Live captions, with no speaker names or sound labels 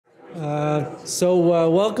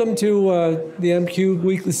Welcome to the MQ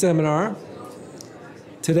Weekly Seminar.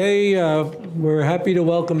 Today, we're happy to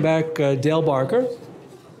welcome back Dale Barker.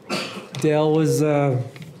 Dale was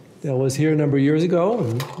here a number of years ago,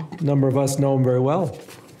 and a number of us know him very well.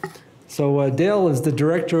 So Dale is the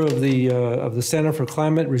director of the Center for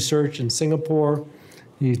Climate Research in Singapore.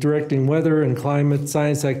 He's directing weather and climate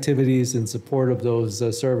science activities in support of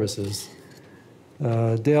those services.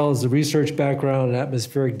 Dale has a research background in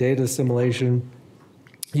atmospheric data assimilation,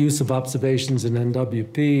 use of observations in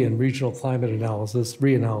NWP and regional climate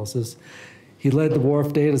reanalysis. He led the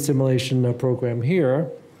WRF data assimilation program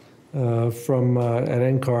here at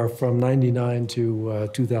NCAR from '99 to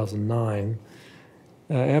 2009.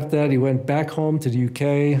 After that, he went back home to the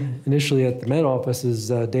UK, initially at the Met Office's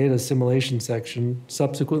data assimilation section,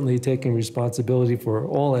 subsequently taking responsibility for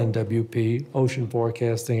all NWP, ocean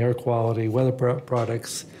forecasting, air quality, weather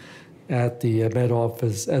products at the Met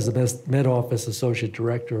Office as the Met Office Associate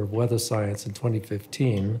Director of Weather Science in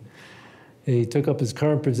 2015. He took up his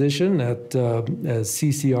current position as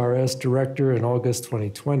CCRS Director in August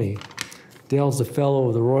 2020. Dale's a fellow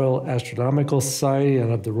of the Royal Astronomical Society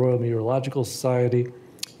and of the Royal Meteorological Society.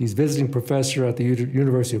 He's visiting professor at the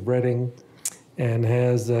University of Reading and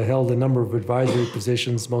has held a number of advisory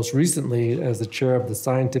positions, most recently as the chair of the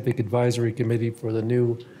Scientific Advisory Committee for the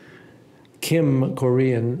new Kim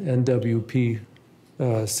Korean NWP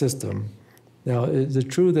system. Now, is it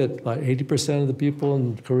true that like 80% of the people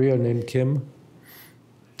in Korea are named Kim?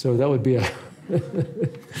 So that would be a...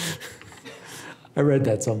 I read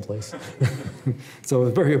that someplace. So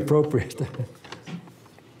it's very appropriate.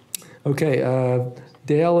 Okay,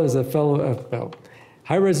 Dale is a fellow,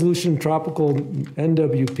 high-resolution tropical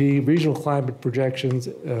NWP regional climate projections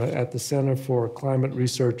at the Center for Climate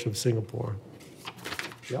Research of Singapore.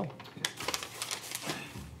 Yeah.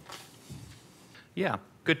 Yeah,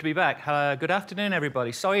 good to be back. Good afternoon,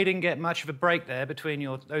 everybody. Sorry you didn't get much of a break there between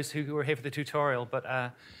those who were here for the tutorial,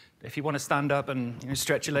 but if you want to stand up and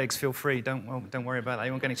stretch your legs, feel free. Don't worry about that.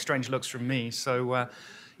 You won't get any strange looks from me. So,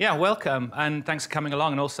 yeah, welcome, and thanks for coming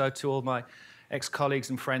along, and also to all my ex-colleagues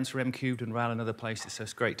and friends from MQ and RAL and other places. So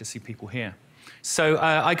it's great to see people here. So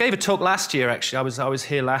I gave a talk last year, actually. I was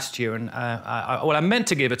here last year, and I meant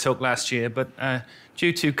to give a talk last year, but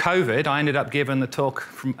due to COVID, I ended up giving the talk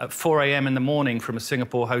at 4 a.m. in the morning from a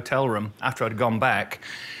Singapore hotel room after I'd gone back.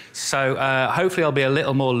 So hopefully I'll be a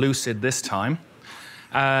little more lucid this time.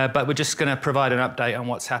 But we're just going to provide an update on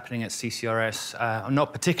what's happening at CCRS. I'm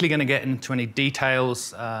not particularly going to get into any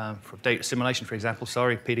details for data simulation, for example.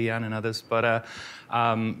 Sorry, PDN and others. But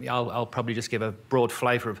I'll probably just give a broad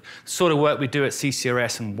flavour of the sort of work we do at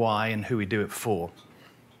CCRS and why and who we do it for.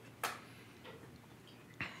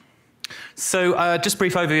 So just a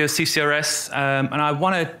brief overview of CCRS, and I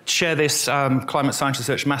want to share this Climate Science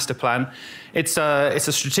Research Master Plan. It's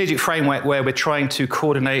a strategic framework where we're trying to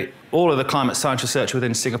coordinate all of the climate science research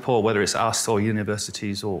within Singapore, whether it's us or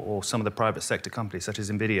universities or some of the private sector companies such as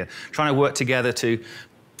NVIDIA, trying to work together to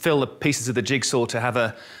fill the pieces of the jigsaw to have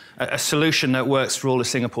a solution that works for all the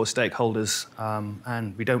Singapore stakeholders,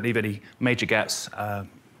 and we don't leave any major gaps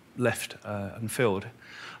left unfilled.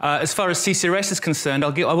 As far as CCRS is concerned, I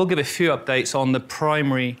will give a few updates on the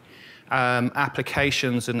primary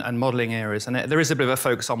applications and modelling areas. And there is a bit of a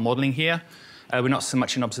focus on modelling here. We're not so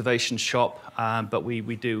much an observation shop, but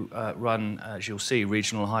we do run, as you'll see,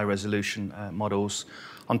 regional high-resolution models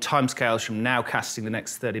on timescales from nowcasting the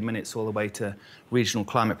next 30 minutes all the way to regional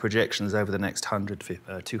climate projections over the next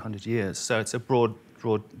 200 years. So it's a broad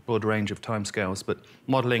range of timescales, but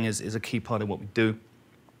modelling is a key part of what we do,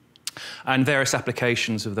 and various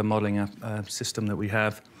applications of the modelling system that we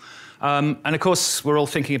have. And of course, we're all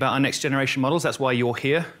thinking about our next generation models. That's why you're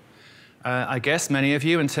here, I guess, many of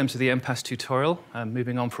you, in terms of the MPAS tutorial,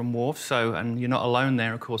 moving on from WRF. So, and you're not alone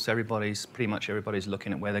there, of course. Pretty much everybody's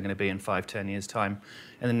looking at where they're going to be in 5–10 years' time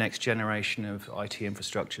in the next generation of IT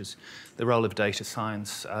infrastructures, the role of data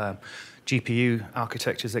science, GPU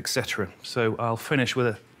architectures, etc. So I'll finish with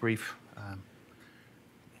a brief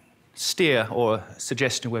steer or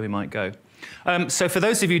suggestion of where we might go. So for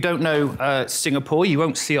those of you who don't know Singapore, you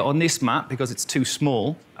won't see it on this map because it's too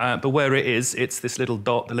small, but where it is, it's this little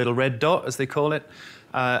dot, the little red dot, as they call it,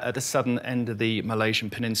 at the southern end of the Malaysian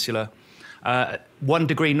peninsula. 1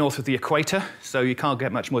 degree north of the equator, so you can't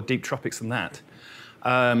get much more deep tropics than that.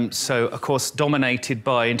 So, of course, dominated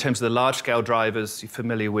by, in terms of the large-scale drivers, you're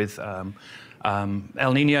familiar with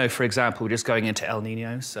El Nino, for example. We're just going into El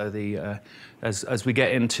Nino, so as we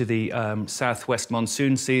get into the Southwest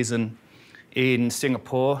Monsoon season, in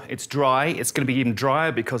Singapore, it's dry. It's going to be even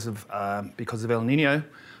drier because of El Nino.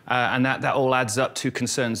 And that all adds up to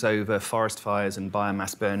concerns over forest fires and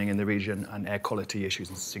biomass burning in the region and air quality issues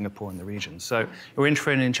in Singapore and the region. So we're in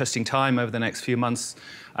for an interesting time over the next few months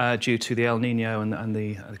due to the El Nino and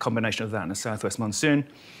the combination of that and the Southwest Monsoon.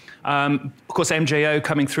 Of course, MJO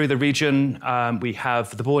coming through the region. We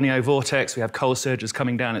have the Borneo vortex. We have cold surges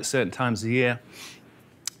coming down at certain times of the year.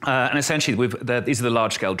 And essentially, these are the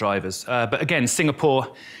large-scale drivers. But again,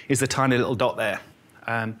 Singapore is the tiny little dot there.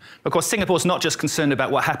 Of course, Singapore's not just concerned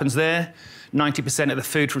about what happens there. 90% of the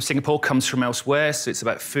food from Singapore comes from elsewhere. So it's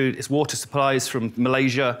about food, it's water supplies from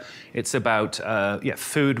Malaysia. It's about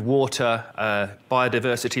food, water,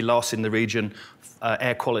 biodiversity loss in the region,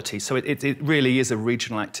 air quality. So it really is a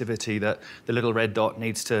regional activity that the little red dot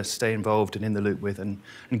needs to stay involved and in the loop with and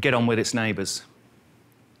get on with its neighbours.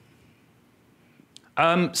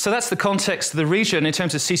 So that's the context of the region. In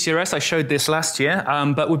terms of CCRS, I showed this last year,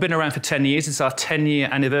 but we've been around for 10 years. It's our 10-year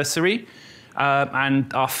anniversary.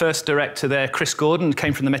 And our first director there, Chris Gordon,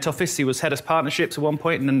 came from the Met Office. He was head of partnerships at one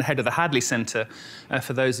point and then the head of the Hadley Centre,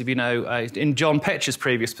 for those of you know, in John Petch's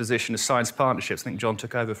previous position as science partnerships. I think John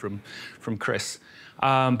took over from Chris.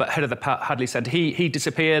 But head of the Hadley Centre. He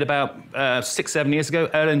disappeared about 6-7 years ago.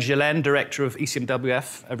 Erlen Gillen, director of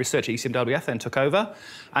ECMWF, research at ECMWF, then took over.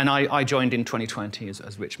 And I joined in 2020,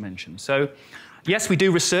 as Rich mentioned. So, yes, we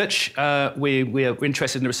do research. We are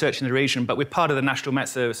interested in the research in the region, but we're part of the National Met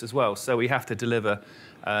Service as well. So we have to deliver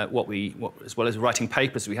as well as writing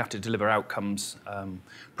papers, we have to deliver outcomes,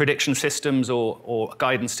 prediction systems or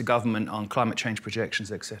guidance to government on climate change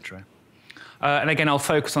projections, etc. And again, I'll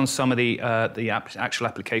focus on some of the actual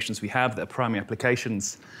applications we have, the primary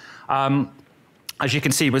applications. As you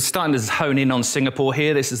can see, we're starting to hone in on Singapore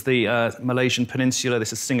here. This is the Malaysian Peninsula.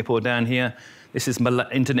 This is Singapore down here. This is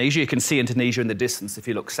Indonesia. You can see Indonesia in the distance if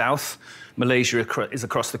you look south. Malaysia is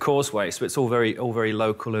across the causeway, so it's all very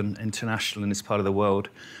local and international in this part of the world.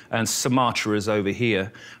 And Sumatra is over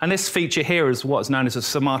here. And this feature here is what's known as a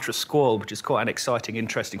Sumatra squall, which is quite an exciting,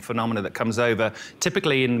 interesting phenomenon that comes over.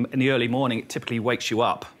 Typically in the early morning, it typically wakes you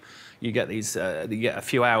up. You get these, you get a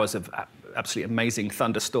few hours of absolutely amazing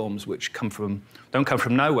thunderstorms, which don't come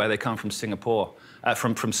from nowhere. They come from Singapore.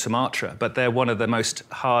 From Sumatra, but they're one of the most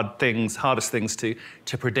hardest things to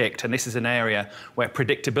predict. And this is an area where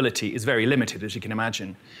predictability is very limited, as you can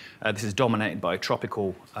imagine. This is dominated by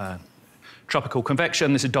tropical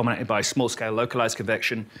convection. This is dominated by small-scale localized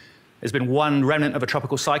convection. There's been one remnant of a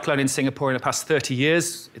tropical cyclone in Singapore in the past 30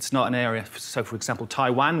 years. It's not an area, so for example,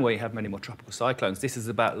 Taiwan, where you have many more tropical cyclones. This is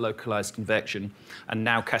about localized convection and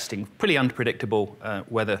now casting pretty unpredictable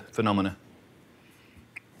weather phenomena.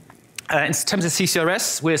 In terms of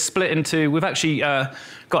CCRS, we're split into, we've actually got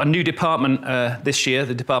a new department this year,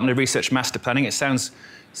 the Department of Research Master Planning. It sounds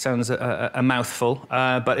a mouthful,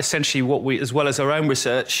 but essentially what we, as well as our own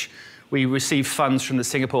research, we receive funds from the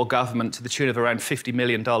Singapore government to the tune of around $50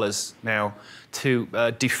 million now to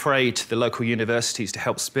defray to the local universities to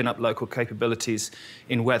help spin up local capabilities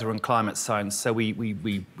in weather and climate science. So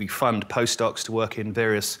we fund postdocs to work in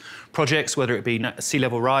various projects, whether it be sea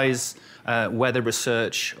level rise, weather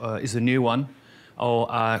research is a new one, or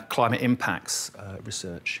climate impacts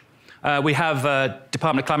research. We have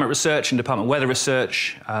Department of Climate Research and Department of Weather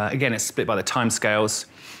Research. Again, it's split by the timescales.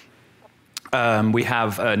 We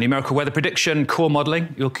have numerical weather prediction, core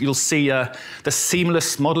modelling. You'll see the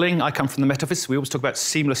seamless modelling. I come from the Met Office. We always talk about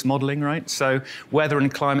seamless modelling, right? So weather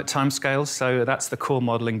and climate timescales. So that's the core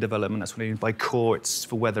modelling development. That's what I mean by core. It's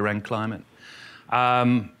for weather and climate.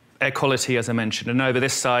 Air quality, as I mentioned. And over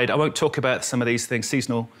this side, I won't talk about some of these things.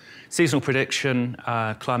 Seasonal prediction,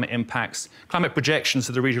 climate impacts, climate projections,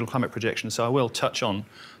 so the regional climate projections. So I will touch on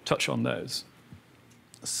those.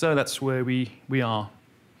 So that's where we are.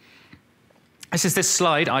 This is this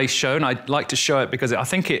slide I show, and I'd like to show it because I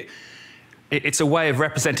think it's a way of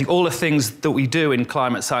representing all the things that we do in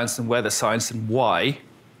climate science and weather science and why,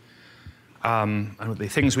 and the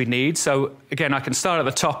things we need. So again, I can start at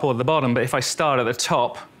the top or the bottom, but if I start at the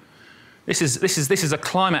top, this is a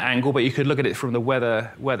climate angle, but you could look at it from the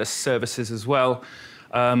weather services as well.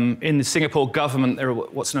 In the Singapore government, there are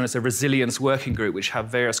what's known as a resilience working group, which have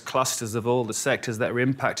various clusters of all the sectors that are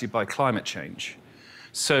impacted by climate change.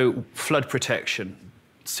 So flood protection,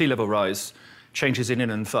 sea level rise, changes in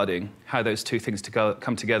inland flooding, how those two things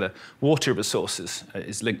come together. Water resources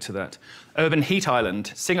is linked to that. Urban heat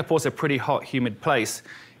island. Singapore's a pretty hot, humid place.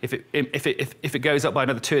 If it goes up by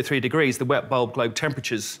another 2 or 3 degrees, the wet bulb globe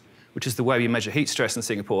temperatures, which is the way we measure heat stress in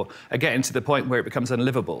Singapore, are getting to the point where it becomes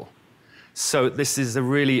unlivable. So this is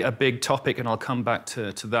really a big topic, and I'll come back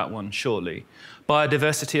to that one shortly.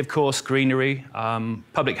 Biodiversity, of course, greenery,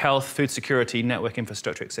 public health, food security, network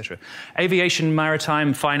infrastructure, etc. Aviation,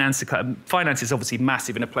 maritime, finance. Finance is obviously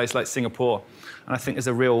massive in a place like Singapore, and I think there's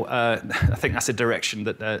a real, I think that's a direction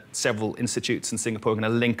that several institutes in Singapore are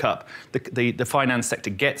going to link up. The finance sector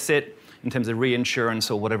gets it in terms of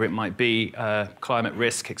reinsurance or whatever it might be, climate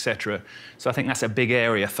risk, etc. So I think that's a big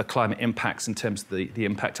area for climate impacts in terms of the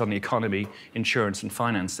impact on the economy, insurance and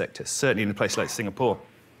finance sector, certainly in a place like Singapore.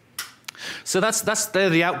 So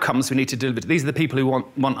they're the outcomes we need to deliver. These are the people who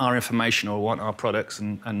want our information or want our products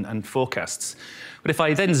and forecasts. But if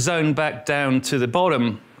I then zone back down to the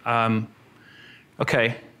bottom, what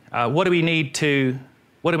do we need to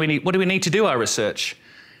do our research?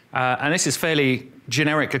 And this is fairly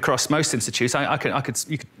generic across most institutes.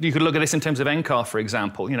 You could look at this in terms of NCAR, for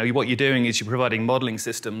example. You know, what you're doing is you're providing modeling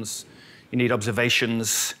systems. You need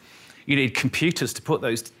observations. You need computers to put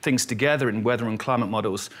those things together in weather and climate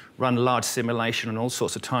models, run large simulation on all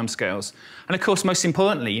sorts of timescales. And of course, most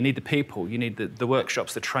importantly, you need the people. You need the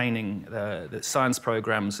workshops, the training, the science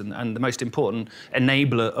programs, and the most important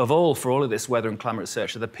enabler of all for all of this weather and climate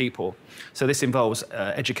research are the people. So this involves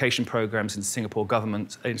education programs in Singapore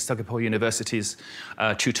government, in Singapore universities,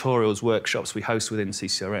 tutorials, workshops we host within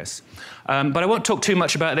CCRS. But I won't talk too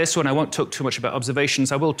much about this one. I won't talk too much about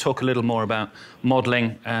observations. I will talk a little more about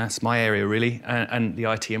modeling. It's my area, really, and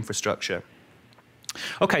the IT infrastructure.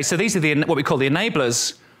 OK, so these are what we call the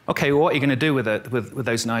enablers. OK, well, what are you going to do with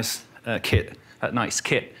those nice kit?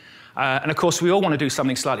 And of course, we all want to do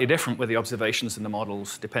something slightly different with the observations and the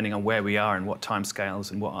models, depending on where we are and what timescales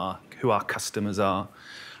and who our customers are.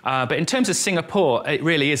 But in terms of Singapore, it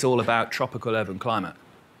really is all about tropical urban climate.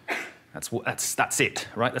 That's it,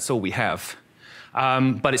 right? That's all we have.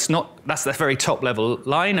 But it's not, that's the very top level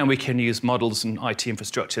line, and we can use models and IT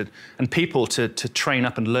infrastructure and people to train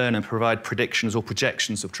up and learn and provide predictions or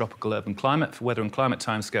projections of tropical urban climate for weather and climate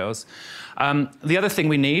timescales. The other thing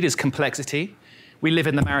we need is complexity. We live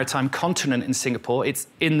in the maritime continent in Singapore. It's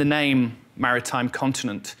in the name maritime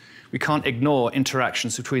continent. We can't ignore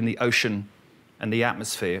interactions between the ocean and the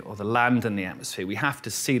atmosphere, or the land and the atmosphere. We have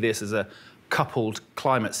to see this as a coupled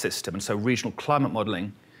climate system, and so regional climate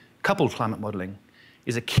modeling, coupled climate modeling,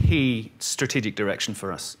 is a key strategic direction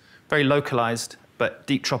for us. Very localized, but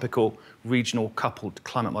deep tropical, regional, coupled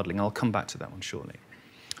climate modeling. I'll come back to that one shortly.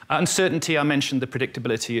 Uncertainty, I mentioned the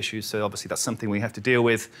predictability issues, so obviously that's something we have to deal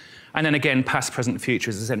with. And then again, past, present, and future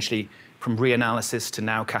is essentially from reanalysis to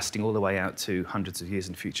now casting all the way out to hundreds of years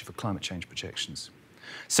in the future for climate change projections.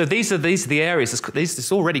 So these are the areas. This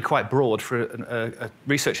is already quite broad for a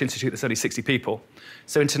research institute that's only 60 people.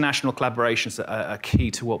 So international collaborations are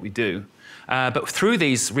key to what we do. But through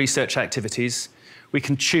these research activities, we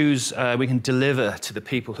can choose, we can deliver to the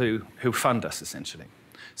people who fund us, essentially.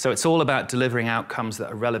 So it's all about delivering outcomes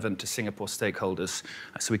that are relevant to Singapore stakeholders.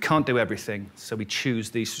 So we can't do everything, so we choose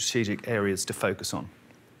these strategic areas to focus on.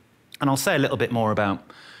 And I'll say a little bit more about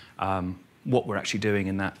what we're actually doing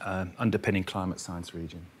in that underpinning climate science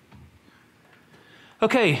region.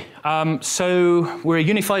 OK, so we're a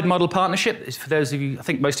unified model partnership. For those of you, I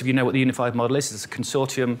think most of you know what the unified model is. It's a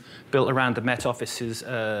consortium built around the Met Office's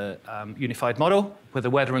unified model with the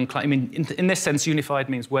weather and climate. I mean, in this sense, unified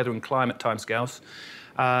means weather and climate timescales.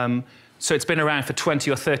 So it's been around for 20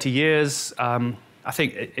 or 30 years. I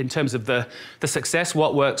think in terms of the success,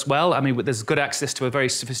 what works well, I mean, there's good access to a very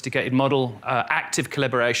sophisticated model, active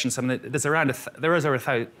collaborations. I mean, there is over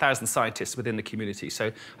 1,000 scientists within the community. So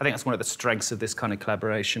I think that's one of the strengths of this kind of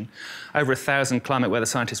collaboration. Over 1,000 climate weather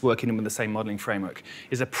scientists working with the same modeling framework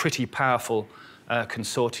is a pretty powerful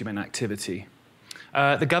consortium and activity.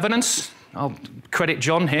 The governance, I'll credit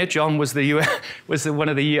John here. John was one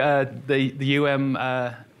of the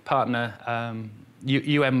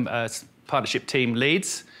partnership team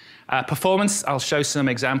leads. Performance, I'll show some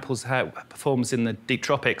examples of how it performs in the deep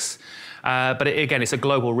tropics. But again, it's a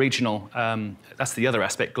global regional, that's the other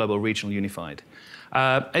aspect, global regional unified.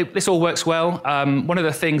 This all works well. One of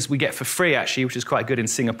the things we get for free, actually, which is quite good in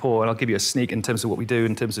Singapore, and I'll give you a sneak in terms of what we do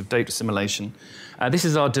in terms of data assimilation. This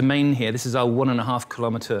is our domain here. This is our 1.5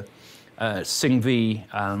 kilometer SING-V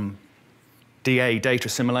DA data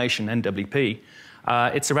assimilation, NWP.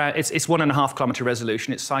 It's 1.5 kilometer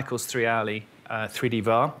resolution. It cycles 3 hourly 3D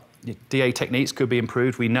VAR. DA techniques could be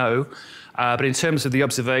improved, we know. But in terms of the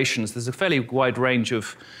observations, there's a fairly wide range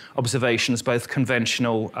of observations, both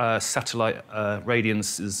conventional satellite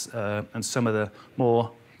radiances and some of the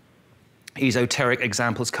more esoteric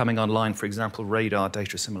examples coming online, for example, radar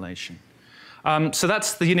data assimilation. So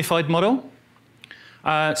that's the unified model.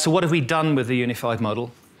 So what have we done with the unified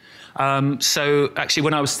model? So actually,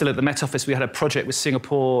 when I was still at the Met Office, we had a project with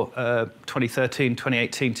Singapore 2013,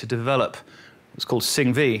 2018 to develop what's called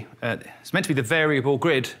SingV. It's meant to be the variable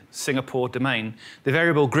grid Singapore domain. The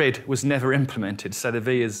variable grid was never implemented, so the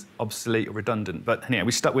V is obsolete or redundant. But anyway,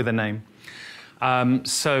 we stuck with the name.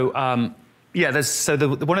 Yeah,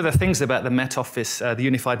 one of the things about the Met Office, the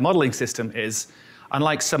Unified Modelling System, is,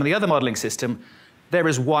 unlike some of the other modelling system, there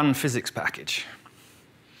is one physics package.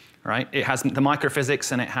 Right? It has the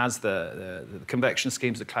microphysics and it has the convection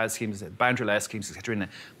schemes, the cloud schemes, the boundary layer schemes, etc. in there.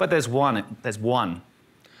 But there's one.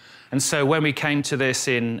 And so when we came to this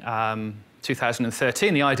in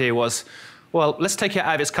 2013, the idea was, well, let's take it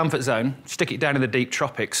out of its comfort zone, stick it down in the deep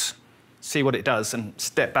tropics, see what it does, and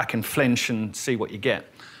step back and flinch and see what you get.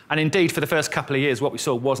 And indeed, for the first couple of years, what we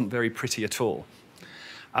saw wasn't very pretty at all.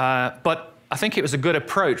 But I think it was a good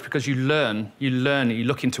approach because you learn, you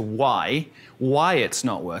look into why it's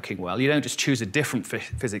not working well. You don't just choose a different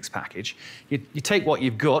physics package. You take what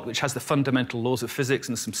you've got, which has the fundamental laws of physics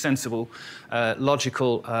and some sensible,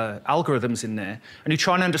 logical algorithms in there, and you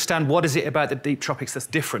try and understand what is it about the deep tropics that's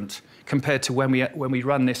different compared to when we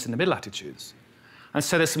run this in the mid-latitudes. And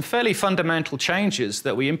so there's some fairly fundamental changes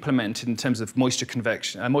that we implemented in terms of moisture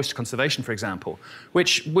conservation, for example,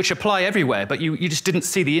 which apply everywhere, but you just didn't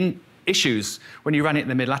see the issues when you ran it in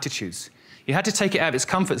the mid-latitudes. You had to take it out of its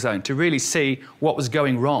comfort zone to really see what was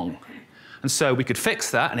going wrong. And so we could fix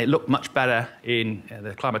that, and it looked much better in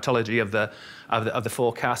the climatology of the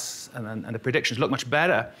forecasts, and the predictions looked much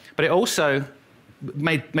better. But it also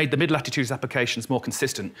made the mid-latitudes applications more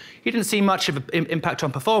consistent. You didn't see much of an impact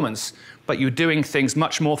on performance, but you were doing things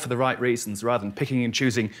much more for the right reasons rather than picking and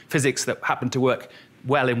choosing physics that happened to work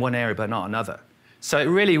well in one area but not another. So it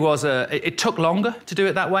really was it took longer to do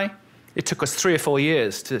it that way. It took us 3 or 4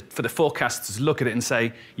 years for the forecasters to look at it and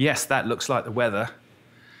say, yes, that looks like the weather.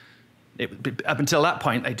 Up until that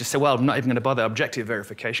point, they just say, well, I'm not even going to bother objective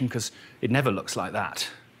verification because it never looks like that.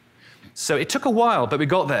 So it took a while, but we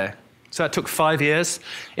got there. So that took 5 years.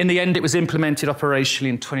 In the end, it was implemented operationally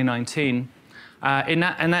in 2019.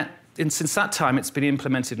 Since that time, it's been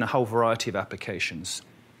implemented in a whole variety of applications.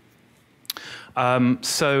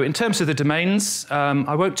 So in terms of the domains,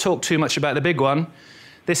 I won't talk too much about the big one.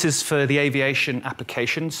 This is for the aviation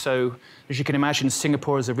application. So as you can imagine,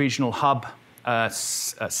 Singapore is a regional hub.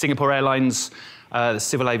 Singapore Airlines, the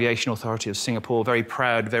Civil Aviation Authority of Singapore, very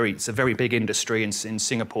proud, it's a very big industry in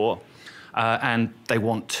Singapore. And they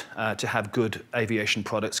want to have good aviation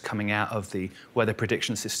products coming out of the weather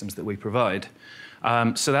prediction systems that we provide.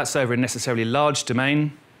 So that's over a necessarily large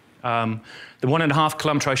domain. The 1.5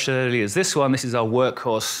 kilometre I showed earlier is this one. This is our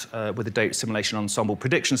workhorse with the data simulation ensemble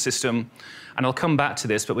prediction system. And I'll come back to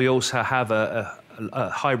this, but we also have a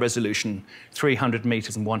high-resolution 300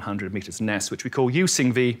 metres and 100 metres NES, which we call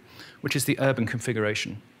USingV, which is the urban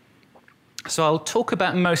configuration. So I'll talk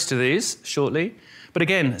about most of these shortly. But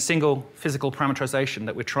again, a single physical parameterization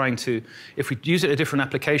that we're trying to, if we use it in a different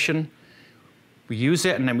application, we use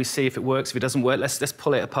it and then we see if it works. If it doesn't work, let's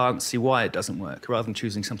pull it apart and see why it doesn't work, rather than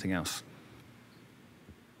choosing something else.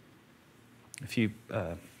 A few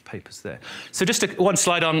papers there. So just one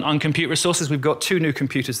slide on compute resources. We've got 2 new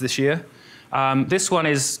computers this year. This one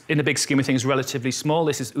is, in the big scheme of things, relatively small.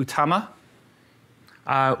 This is Utama,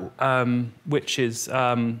 which is in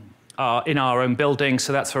our own building.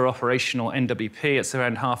 So that's for operational NWP. It's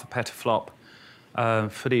around half a petaflop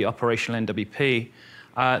for the operational NWP.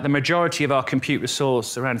 The majority of our compute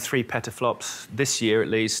resource, around 3 petaflops this year at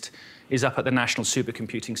least, is up at the National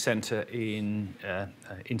Supercomputing Centre in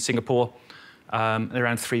Singapore.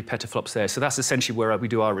 Around 3 petaflops there. So that's essentially where we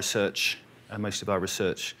do our research, most of our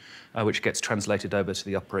research, which gets translated over to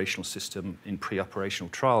the operational system in pre-operational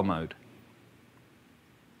trial mode.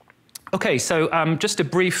 OK, so just a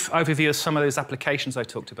brief overview of some of those applications I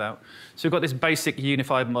talked about. So we've got this basic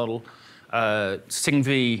unified model,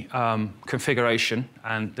 SingV configuration,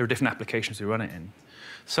 and there are different applications we run it in.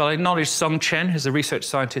 So I acknowledge Song Chen, who's a research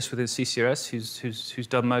scientist within CCRS, who's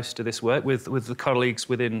done most of this work with the colleagues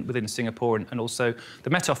within Singapore and also the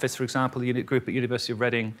Met Office, for example, the unit group at University of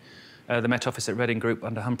Reading, the Met Office at Reading Group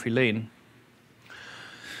under Humphrey Lean.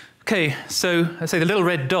 OK, so I say the little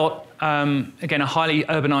red dot, again, a highly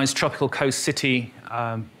urbanized tropical coast city,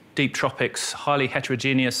 deep tropics, highly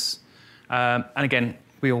heterogeneous, and again,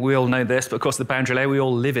 we all know this, but of course the boundary layer, we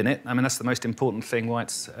all live in it. I mean, that's the most important thing, why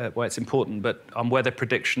it's important. But on weather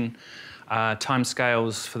prediction,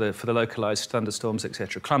 timescales for the localized thunderstorms,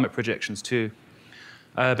 etc., climate projections too,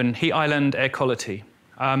 urban heat island, air quality.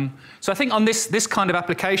 So I think on this kind of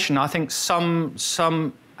application, I think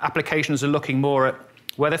some applications are looking more at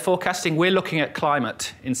weather forecasting. We're looking at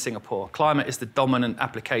climate in Singapore. Climate is the dominant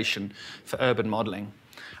application for urban modeling.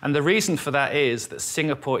 And the reason for that is that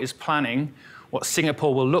Singapore is planning what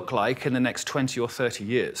Singapore will look like in the next 20 or 30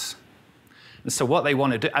 years. And so what they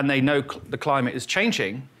want to do, and they know the climate is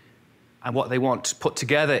changing, and what they want to put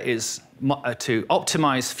together is to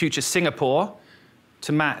optimize future Singapore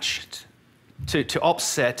to match, to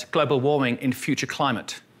offset global warming in future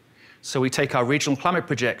climate. So we take our regional climate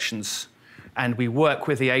projections and we work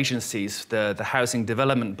with the agencies, the Housing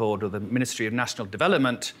Development Board or the Ministry of National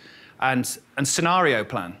Development, and scenario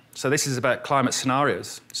plan. So this is about climate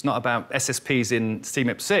scenarios. It's not about SSPs in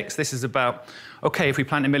CMIP 6. This is about, okay, if we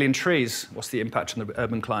plant 1 million trees, what's the impact on the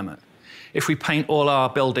urban climate? If we paint all our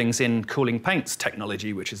buildings in cooling paints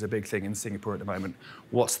technology, which is a big thing in Singapore at the moment,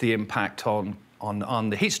 what's the impact on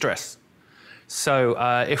the heat stress? So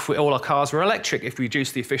if all our cars were electric, if we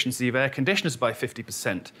reduce the efficiency of air conditioners by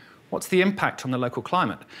 50%, what's the impact on the local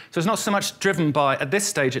climate? So it's not so much driven by, at this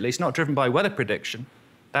stage at least, not driven by weather prediction.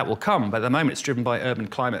 That will come, but at the moment it's driven by urban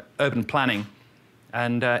climate, urban planning.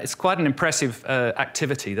 And it's quite an impressive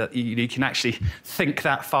activity that you can actually think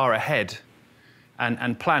that far ahead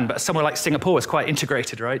and plan. But somewhere like Singapore is quite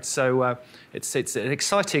integrated, right? So it's an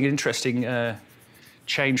exciting, interesting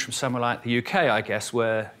change from somewhere like the UK, I guess,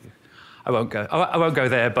 where I won't go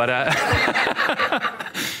there, but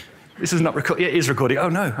this is not recording. It is recording. Oh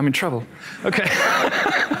no, I'm in trouble. Okay.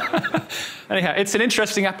 Anyhow, it's an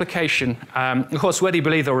interesting application. Of course, whether you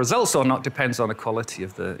believe the results or not depends on the quality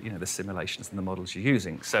of the simulations and the models you're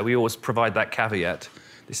using. So we always provide that caveat.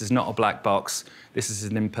 This is not a black box. This is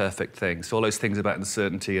an imperfect thing. So all those things about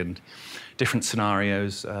uncertainty and different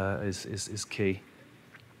scenarios is key.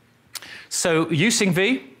 So using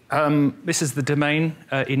V, this is the domain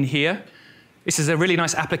in here. This is a really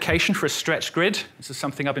nice application for a stretched grid. This is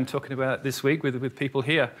something I've been talking about this week with people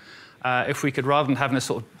here. If we could, rather than having a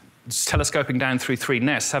sort of telescoping down through 3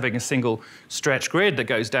 nests, having a single stretched grid that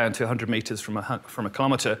goes down to 100 meters from a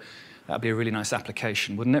kilometer, that'd be a really nice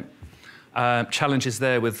application, wouldn't it? Challenges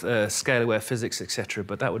there with scale-aware physics, etc.,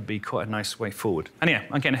 but that would be quite a nice way forward. And yeah,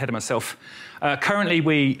 I'm getting ahead of myself. Currently,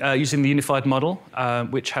 we are using the unified model,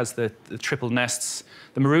 which has the triple nests.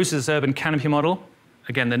 The Marusa's urban canopy model,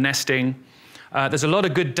 again, the nesting. There's a lot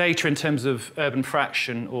of good data in terms of urban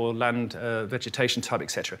fraction or land vegetation type,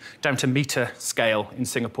 etc., down to meter scale in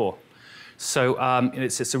Singapore. So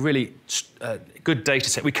it's a really good data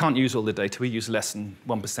set. We can't use all the data. We use less than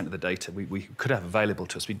 1% of the data we could have available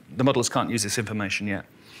to us. The models can't use this information yet.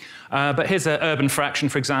 But here's an urban fraction,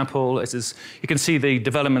 for example. You can see the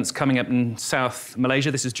developments coming up in South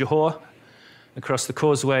Malaysia. This is Johor, across the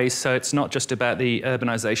causeway. So it's not just about the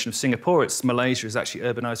urbanization of Singapore. Malaysia is actually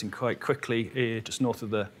urbanizing quite quickly, just north of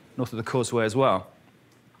the causeway as well.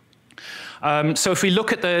 So if we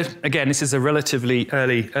look at again, this is a relatively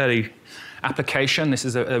early application. This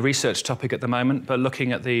is a research topic at the moment, but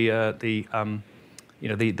looking at the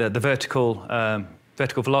vertical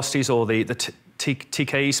velocities or the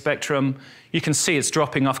TKE spectrum, you can see it's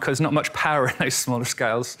dropping off because there's not much power in those smaller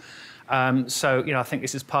scales. So I think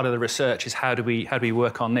this is part of the research: is how do we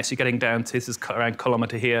work on this? You're getting down to, this is around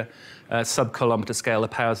kilometre here, sub-kilometre scale. The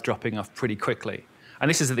power's dropping off pretty quickly, and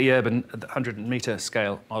this is at the urban 100-metre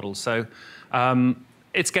scale model. So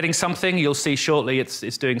it's getting something. You'll see shortly.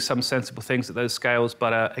 It's doing some sensible things at those scales,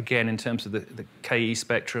 but again, in terms of the KE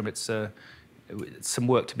spectrum, it's some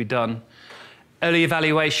work to be done. Early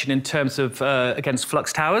evaluation in terms of against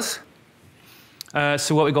flux towers.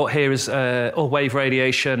 So what we've got here is all wave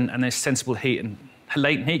radiation, and there's sensible heat and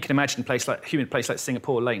latent heat. You can imagine a humid place like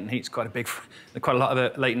Singapore, latent heat's quite a lot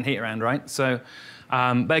of latent heat around, right? So,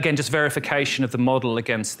 but again, just verification of the model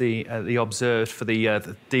against the observed for the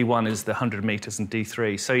D1 is the 100 meters and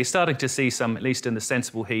D3. So you're starting to see some, at least in the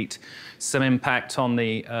sensible heat, some impact on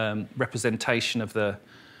the representation of the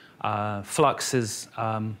fluxes,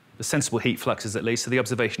 the sensible heat fluxes at least. So the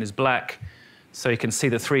observation is black. So you can see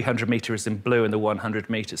the 300 meters in blue and the 100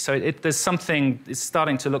 meters. So there's something, it's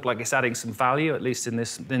starting to look like it's adding some value, at least in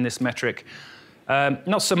this metric.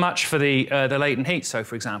 Not so much for the latent heat, so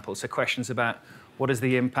for example. So questions about what is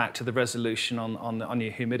the impact of the resolution on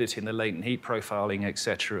your humidity and the latent heat profiling, et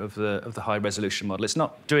cetera, of the high resolution model. It's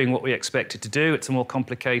not doing what we expect it to do. It's a more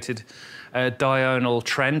complicated diurnal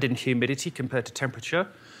trend in humidity compared to temperature.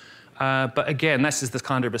 But again, this is the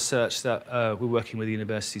kind of research that we're working with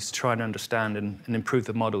universities to try and understand and improve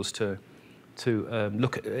the models to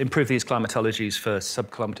improve these climatologies for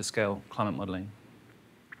sub-kilometre scale climate modelling.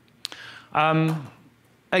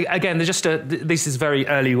 Again, this is very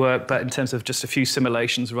early work, but in terms of just a few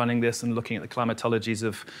simulations running this and looking at the climatologies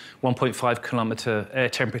of 1.5 kilometre air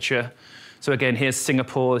temperature. So again, here's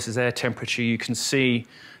Singapore. This is air temperature. You can see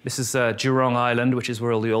this is Jurong Island, which is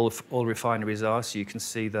where all the oil refineries are. So you can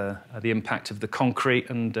see the impact of the concrete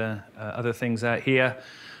and other things out here.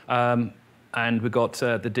 And we've got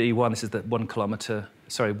the D1. This is the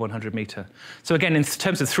 100 meter. So again, in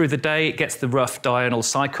terms of through the day, it gets the rough diurnal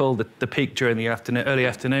cycle. The peak during the early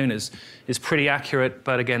afternoon is pretty accurate,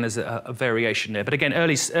 but again, there's a variation there. But again,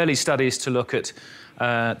 early studies to look at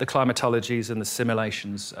the climatologies and the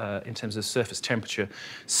simulations in terms of surface temperature.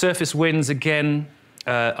 Surface winds, again,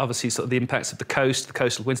 obviously sort of the impacts of the coast. The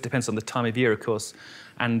coastal winds depends on the time of year, of course,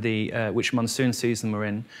 and which monsoon season we're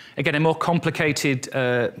in. Again, a more complicated,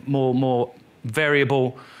 more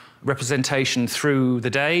variable representation through the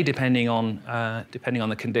day, depending on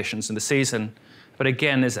the conditions and the season. But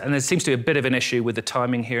again, there seems to be a bit of an issue with the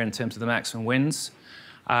timing here in terms of the maximum winds.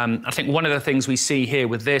 I think one of the things we see here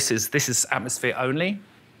with this is atmosphere only.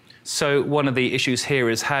 So one of the issues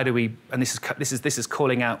here is how do we, and this is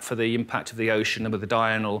calling out for the impact of the ocean and with the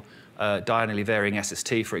diurnally varying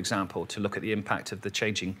SST, for example, to look at the impact of the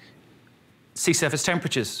changing sea surface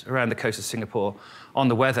temperatures around the coast of Singapore on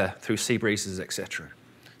the weather through sea breezes, etc.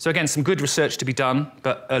 So again, some good research to be done,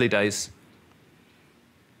 but early days.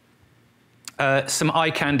 Some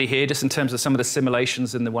eye candy here, just in terms of some of the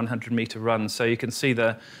simulations in the 100-meter run. So you can see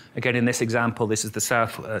again, in this example, this is the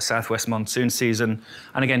Southwest Monsoon season.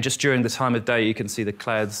 And again, just during the time of day, you can see the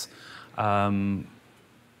clouds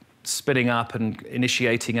spinning up and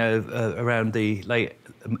initiating around the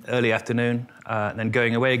early afternoon, and then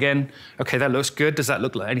going away again. Okay, that looks good. Does that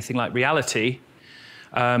look like anything like reality?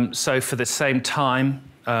 So for the same time,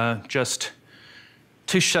 just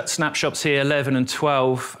two snapshots here, 11 and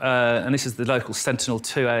 12, and this is the local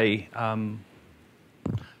Sentinel-2A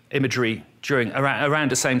imagery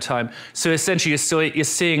around the same time. So essentially, you're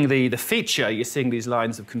seeing the feature, you're seeing these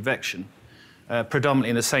lines of convection, predominantly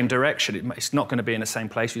in the same direction. It's not going to be in the same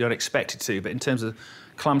place. We don't expect it to, but in terms of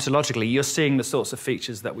climatologically, you're seeing the sorts of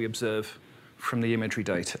features that we observe from the imagery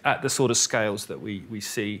data at the sort of scales that we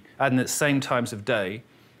see, and at the same times of day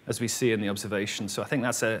as we see in the observation. So I think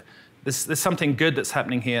there's something good that's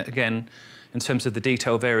happening here, again, in terms of the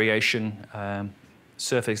detail variation,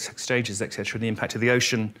 surface exchanges, etc., and the impact of the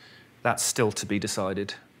ocean. That's still to be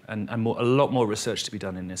decided, and a lot more research to be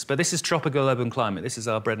done in this. But this is tropical urban climate. This is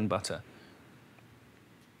our bread and butter.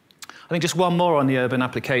 I think just one more on the urban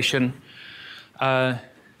application. I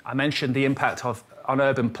mentioned the impact on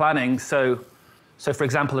urban planning. So for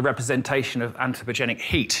example, the representation of anthropogenic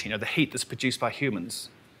heat, the heat that's produced by humans.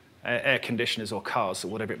 Air conditioners or cars or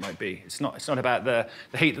whatever it might be. It's not about the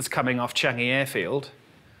heat that's coming off Changi Airfield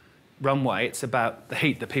runway. It's about the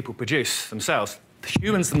heat that people produce themselves, the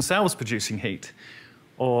humans themselves producing heat,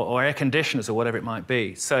 or air conditioners or whatever it might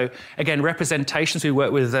be. So again, representations. We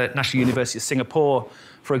work with the National University of Singapore,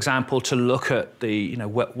 for example, to look at the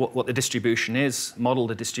what the distribution is, model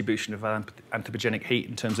the distribution of anthropogenic heat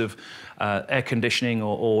in terms of air conditioning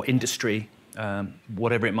or industry,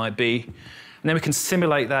 whatever it might be. And then we can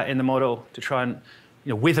simulate that in the model to try and,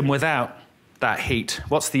 with and without that heat,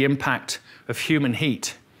 what's the impact of human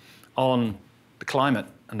heat on the climate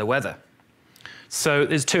and the weather? So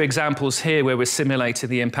there's two examples here where we're simulating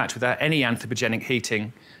the impact without any anthropogenic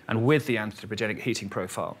heating and with the anthropogenic heating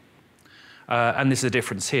profile. And there's a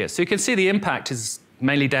difference here. So you can see the impact is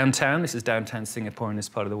mainly downtown. This is downtown Singapore in this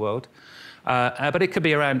part of the world. But it could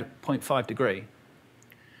be around 0.5 degree.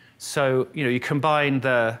 So, you combine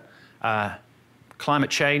the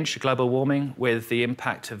climate change, global warming, with the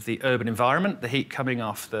impact of the urban environment, the heat coming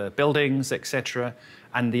off the buildings, etc.,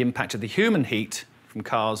 and the impact of the human heat from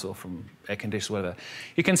cars or from air conditioners, whatever.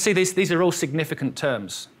 You can see these are all significant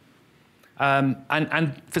terms.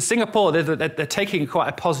 And for Singapore, they're taking quite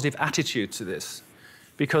a positive attitude to this,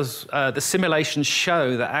 because the simulations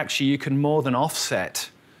show that actually you can more than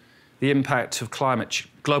offset the impact of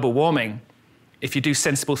global warming if you do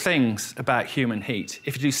sensible things about human heat,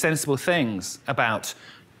 if you do sensible things about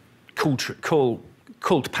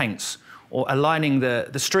cooled paints, or aligning the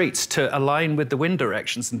streets to align with the wind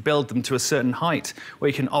directions and build them to a certain height where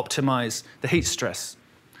you can optimize the heat stress.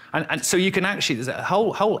 And so you can actually, there's a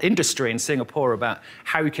whole industry in Singapore about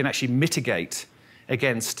how you can actually mitigate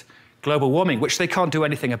against global warming, which they can't do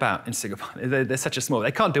anything about in Singapore. They're such a small,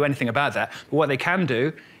 they can't do anything about that. But what they can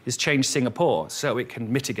do is change Singapore so it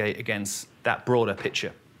can mitigate against that broader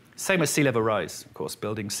picture. Same as sea level rise, of course,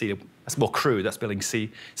 building that's more crude, that's building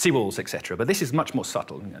seawalls, etc. But this is much more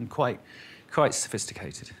subtle and quite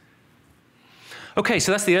sophisticated. Okay,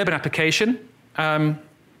 so that's the urban application. I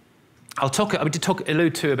did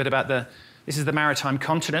allude to a bit about this is the maritime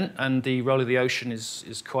continent, and the role of the ocean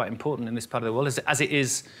is quite important in this part of the world, as it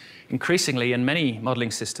is increasingly in many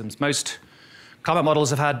modelling systems. Most Climate models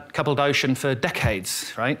have had coupled ocean for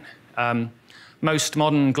decades, right? Most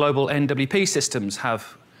modern global NWP systems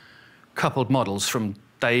have coupled models from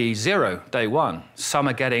day zero, day one. Some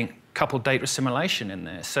are getting coupled data assimilation in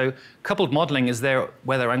there. So coupled modeling is there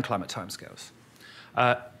weather and climate timescales.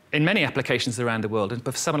 In many applications around the world,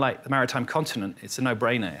 but for something like the maritime continent, it's a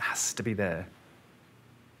no-brainer. It has to be there.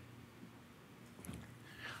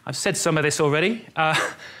 I've said some of this already,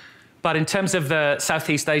 but in terms of the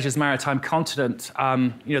Southeast Asia's maritime continent,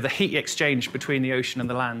 the heat exchange between the ocean and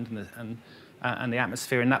the land and the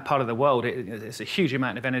atmosphere in that part of the world, it's a huge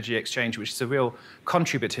amount of energy exchange, which is a real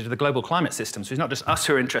contributor to the global climate system. So it's not just us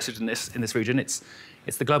who are interested in this region, it's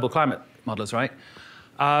the global climate modelers, right?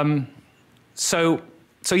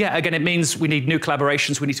 So yeah, again, it means we need new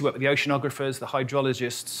collaborations. We need to work with the oceanographers, the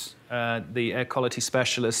hydrologists, the air quality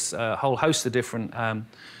specialists, a whole host of different,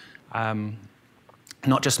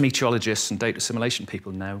 not just meteorologists and data assimilation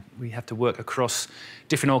people now. We have to work across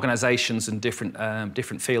different organizations and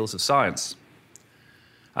different fields of science.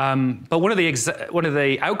 But one of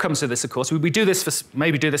the outcomes of this, of course, we do this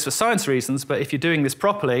for science reasons, but if you're doing this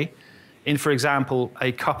properly, in, for example,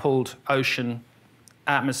 a coupled ocean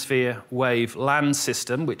atmosphere wave land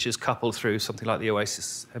system, which is coupled through something like the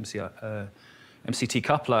OASIS MCT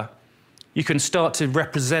coupler, you can start to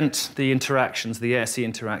represent the interactions, the air-sea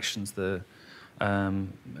interactions, the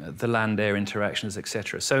land-air interactions,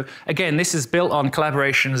 etc. So again, this is built on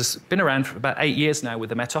collaboration. It's been around for about 8 years now with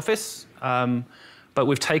the Met Office, but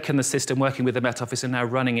we've taken the system working with the Met Office and now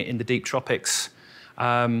running it in the deep tropics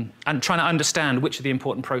and trying to understand which are the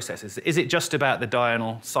important processes. Is it just about the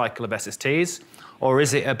diurnal cycle of SSTs? Or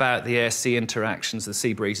is it about the air-sea interactions, the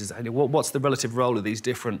sea breezes? What's the relative role of these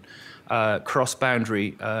different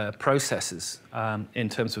cross-boundary processes in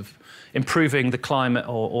terms of improving the climate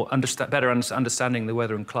or better understanding the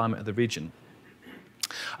weather and climate of the region?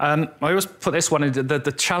 I always put this one, one of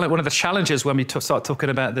the challenges when we start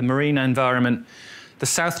talking about the marine environment, the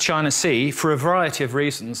South China Sea, for a variety of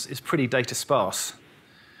reasons, is pretty data sparse.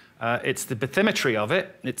 It's the bathymetry of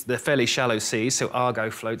it. It's the fairly shallow seas, so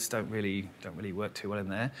Argo floats don't really work too well in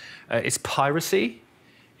there. It's piracy.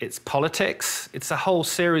 It's politics. It's a whole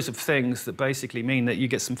series of things that basically mean that you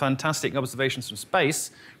get some fantastic observations from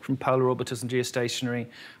space, from polar orbiters and geostationary.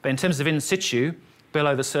 But in terms of in situ,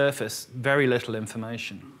 below the surface, very little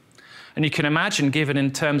information. And you can imagine, given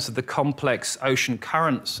in terms of the complex ocean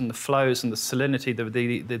currents and the flows and the salinity,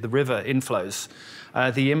 the river inflows,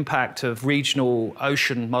 the impact of regional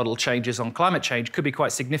ocean model changes on climate change could be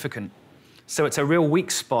quite significant. So it's a real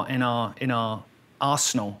weak spot in our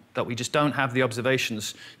arsenal that we just don't have the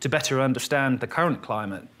observations to better understand the current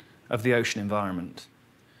climate of the ocean environment,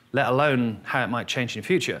 let alone how it might change in the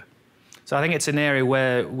future. So I think it's an area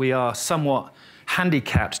where we are somewhat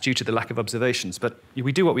handicapped due to the lack of observations, but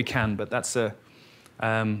we do what we can. But that's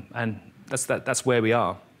where we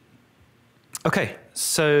are. Okay,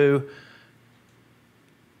 so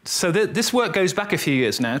this work goes back a few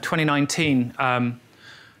years now. 2019,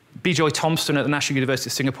 Bijoy Thompson at the National University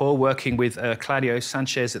of Singapore, working with Claudio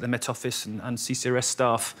Sanchez at the Met Office and CCRS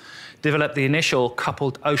staff, developed the initial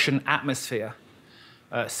coupled ocean atmosphere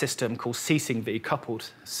system called CSING-V,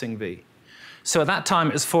 coupled SING-V. So at that time,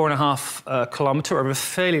 it was 4.5 kilometre over a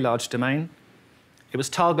fairly large domain. It was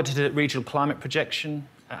targeted at regional climate projection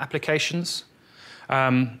applications.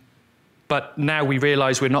 But now we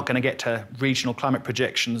realise we're not going to get to regional climate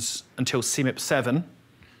projections until CMIP 7,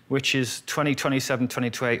 which is 2027,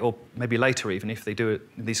 2028, or maybe later even, if they do it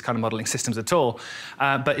in these kind of modelling systems at all.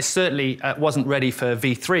 But it certainly wasn't ready for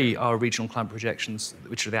V3, our regional climate projections,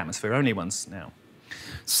 which are the atmosphere-only ones now.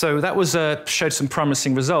 So that was showed some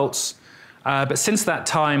promising results. But since that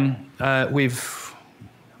time, we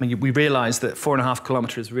realised that 4.5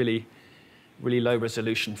 kilometres is really low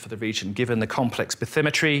resolution for the region, given the complex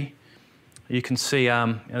bathymetry. You can see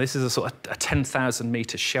this is a sort of a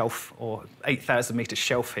 10,000-metre shelf or 8,000-metre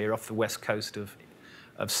shelf here off the west coast of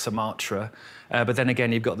Sumatra. But then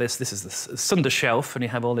again, you've got this is the Sunda Shelf, and you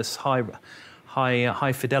have all this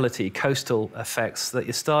high fidelity coastal effects that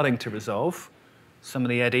you're starting to resolve. Some of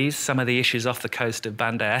the eddies, some of the issues off the coast of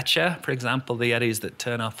Banda Aceh, for example, the eddies that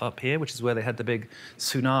turn off up here, which is where they had the big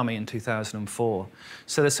tsunami in 2004.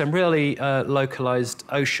 So there's some really localized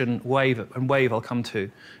ocean wave, I'll come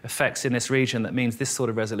to, effects in this region that means this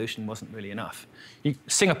sort of resolution wasn't really enough.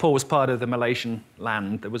 Singapore was part of the Malaysian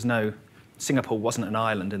land. Singapore wasn't an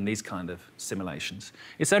island in these kind of simulations.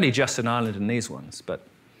 It's only just an island in these ones, but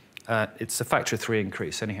it's a factor of 3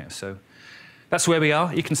 increase anyhow. So that's where we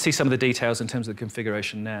are. You can see some of the details in terms of the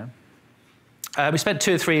configuration now. We spent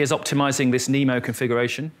 2 or 3 years optimizing this NEMO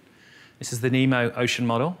configuration. This is the NEMO ocean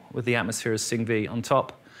model with the atmosphere as SING-V on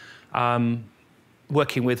top.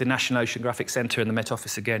 working with the National Oceanographic Centre and the Met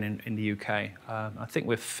Office again in the UK. I think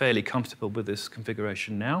we're fairly comfortable with this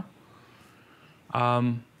configuration now.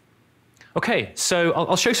 OK, so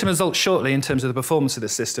I'll show some results shortly in terms of the performance of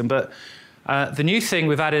this system. But the new thing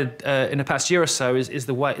we've added in the past year or so is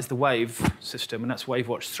the wave system, and that's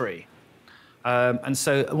WaveWatch 3. And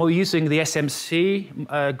so we're using the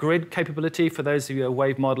SMC grid capability for those of you who are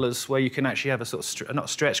wave modelers, where you can actually have a sort of, not a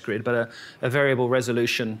stretch grid, but a variable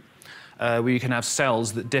resolution where you can have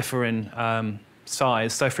cells that differ in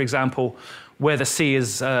size. So for example, where the sea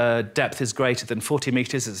depth is greater than 40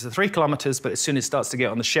 meters, it's 3 kilometers, but as soon as it starts to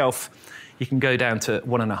get on the shelf, you can go down to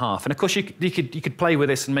 1.5. And of course, you could play with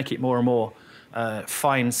this and make it more and more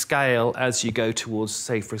fine scale as you go towards,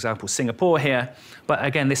 say, for example, Singapore here. But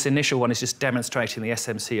again, this initial one is just demonstrating the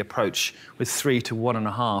SMC approach with 3 to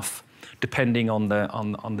 1.5, depending on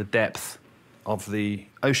the depth of the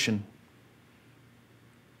ocean.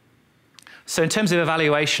 So in terms of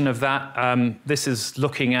evaluation of that, this is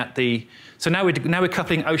looking at the... So now we're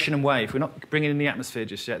coupling ocean and wave. We're not bringing in the atmosphere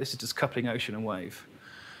just yet. This is just coupling ocean and wave.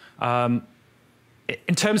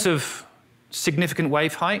 In terms of significant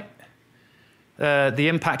wave height, the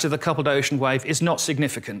impact of the coupled ocean wave is not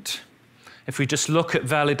significant. If we just look at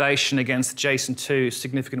validation against adjacent to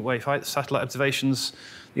significant wave height satellite observations,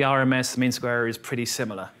 the RMS, the mean square area, is pretty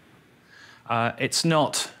similar. It's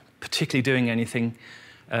not particularly doing anything,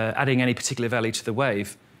 adding any particular value to the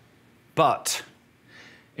wave. But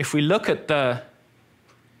if we look at the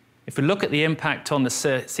impact on the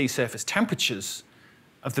sea surface temperatures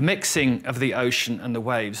of the mixing of the ocean and the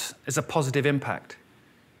waves, there's a positive impact.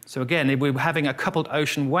 So again, if we're having a coupled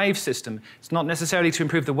ocean wave system, it's not necessarily to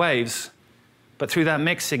improve the waves, but through that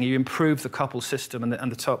mixing, you improve the coupled system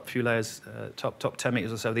and the top few layers, top 10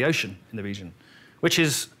 meters or so of the ocean in the region, which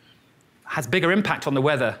has bigger impact on the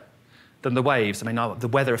weather than the waves. I mean, the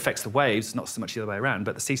weather affects the waves, not so much the other way around,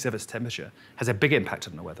 but the sea surface temperature has a big impact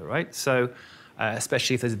on the weather, right? So,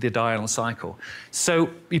 especially if there's the diurnal cycle.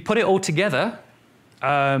 So you put it all together,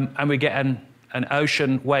 and we get an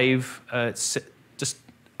ocean wave, just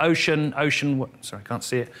ocean, sorry, I can't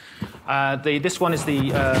see it. This one is the,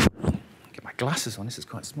 get my glasses on, this is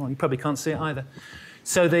quite small, you probably can't see it either.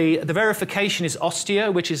 So the verification is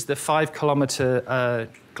Ostia, which is the 5-kilometer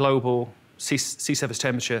global sea surface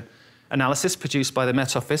temperature analysis produced by the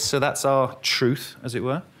Met Office. So that's our truth, as it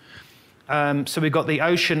were. So we've got the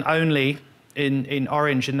ocean only in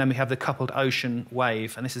orange, and then we have the coupled ocean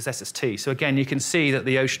wave, and this is SST. So again, you can see that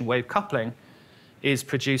the ocean wave coupling is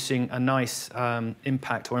producing a nice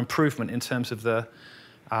impact or improvement in terms of the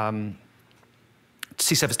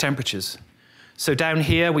sea surface temperatures. So down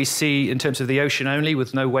here we see, in terms of the ocean only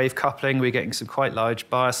with no wave coupling, we're getting some quite large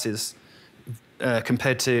biases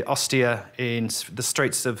compared to Ostia in the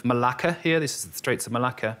Straits of Malacca here. This is the Straits of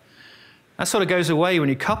Malacca. That sort of goes away when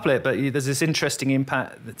you couple it, but there's this interesting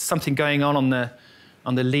impact. There's something going on the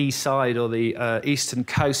lee side or the eastern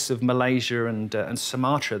coasts of Malaysia and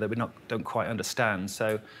Sumatra that we don't quite understand.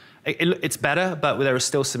 So it's better, but there are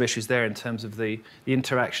still some issues there in terms of the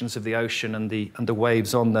interactions of the ocean and the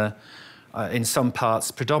waves on the in some parts,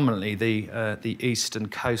 predominantly the eastern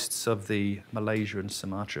coasts of the Malaysia and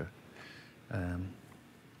Sumatra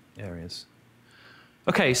areas.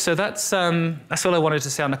 Okay, so that's all I wanted to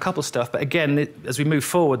say on a couple stuff. But again, as we move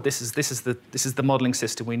forward, this is the modelling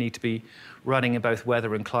system we need to be running in both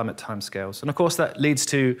weather and climate timescales. And of course, that leads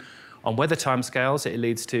to, on weather timescales, it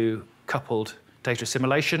leads to coupled data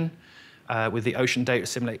assimilation with the ocean data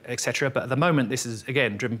assimilate, etc. But at the moment, this is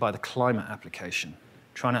again driven by the climate application,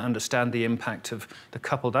 trying to understand the impact of the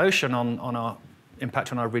coupled ocean on our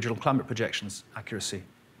impact on our regional climate projections accuracy.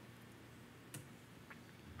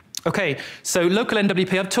 Okay, so local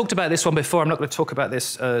NWP, I've talked about this one before. I'm not going to talk about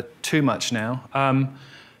this too much now.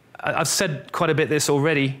 I've said quite a bit this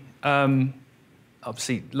already.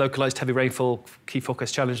 Obviously, localized heavy rainfall, key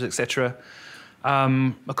forecast challenges, etc.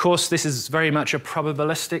 Of course, this is very much a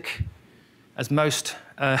probabilistic, as most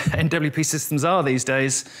NWP systems are these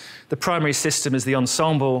days. The primary system is the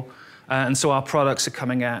ensemble, and so our products are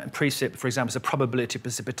coming out. And precip, for example, is a probability of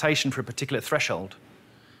precipitation for a particular threshold.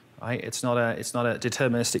 Right? It's not a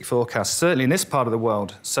deterministic forecast, certainly in this part of the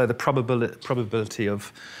world. So the probability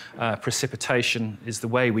of precipitation is the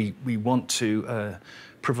way we want to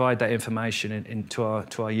provide that information to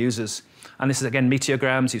our users. And this is, again,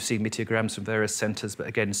 meteograms. You've seen meteograms from various centres, but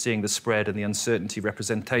again, seeing the spread and the uncertainty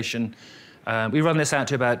representation. We run this out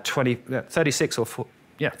to about 36 or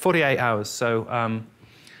 48 hours. So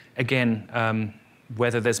again,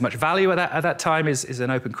 whether there's much value at that time is an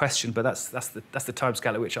open question, but that's the time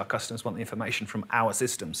scale at which our customers want the information from our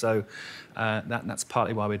system. So that's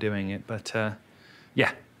partly why we're doing it. But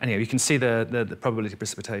yeah, Anyway, you can see the probability of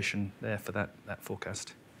precipitation there for that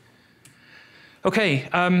forecast. Okay,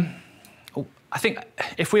 I think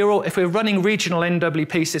if we're running regional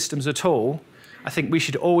NWP systems at all, I think we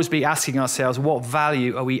should always be asking ourselves, what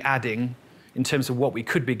value are we adding in terms of what we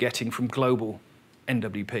could be getting from global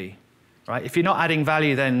NWP, right? If you're not adding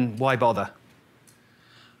value, then why bother?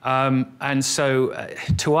 And so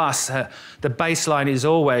to us, the baseline is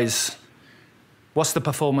always, what's the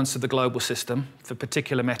performance of the global system for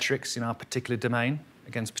particular metrics in our particular domain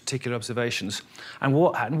against particular observations? And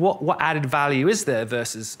what added value is there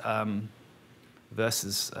versus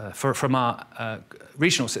from our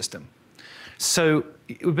regional system? So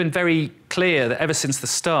we've been very clear that ever since the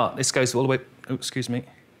start, this goes all the way,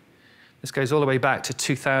 this goes all the way back to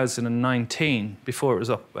 2019, before it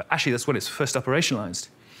was actually that's when it's first operationalized.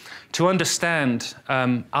 To understand,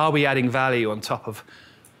 are we adding value on top of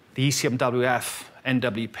the ECMWF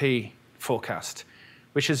NWP forecast,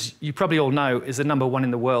 which, as you probably all know, is the #1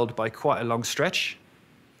 in the world by quite a long stretch.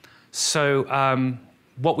 So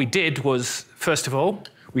what we did was, first of all,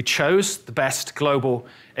 we chose the best global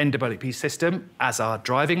NWP system as our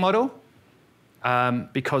driving model,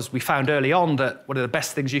 because we found early on that one of the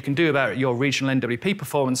best things you can do about your regional NWP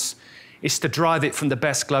performance is to drive it from the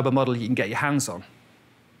best global model you can get your hands on.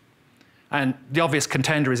 And the obvious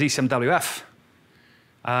contender is ECMWF.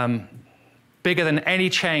 Bigger than any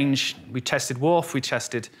change. We tested WRF, we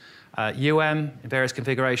tested UM in various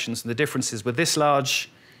configurations, and the differences were this large.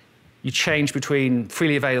 You change between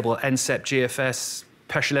freely available NSEP, GFS,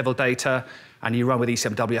 pressure level data, and you run with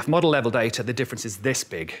ECMWF model level data, the difference is this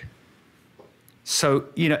big. So,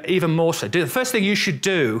 even more so. The first thing you should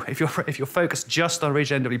do, if you're focused just on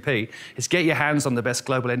regional NWP, is get your hands on the best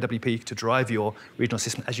global NWP to drive your regional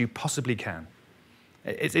system as you possibly can.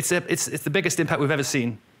 It's the biggest impact we've ever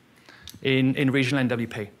seen in regional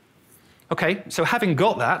NWP. Okay, so having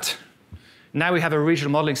got that, now we have a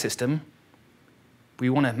regional modeling system. We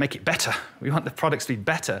want to make it better. We want the products to be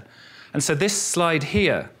better. And so this slide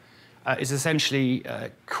here is essentially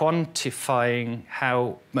quantifying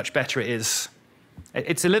how much better it is.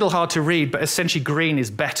 It's a little hard to read, but essentially green is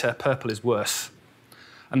better, purple is worse.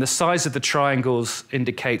 And the size of the triangles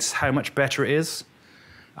indicates how much better it is.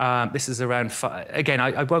 This is around 5. Again,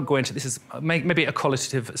 I won't go into this. Is maybe a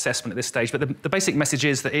qualitative assessment at this stage, but the basic message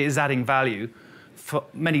is that it is adding value for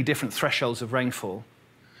many different thresholds of rainfall.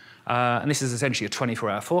 And this is essentially a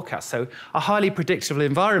 24-hour forecast. So a highly predictable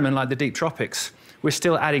environment like the deep tropics, we're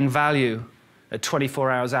still adding value at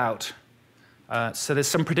 24 hours out. So there's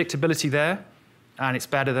some predictability there, and it's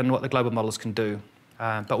better than what the global models can do.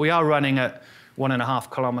 But we are running at 1.5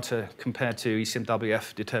 kilometer compared to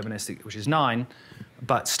ECMWF deterministic, which is 9.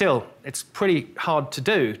 But still, it's pretty hard to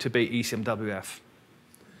do to beat ECMWF.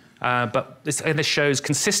 But this shows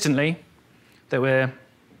consistently that we're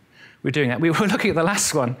doing that. We were looking at the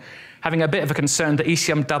last one, having a bit of a concern that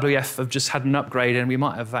ECMWF have just had an upgrade, and we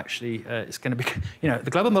might have actually, it's going to be,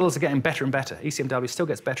 the global models are getting better and better. ECMW still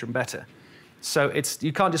gets better and better. So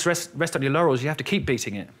you can't just rest on your laurels, you have to keep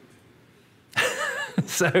beating it.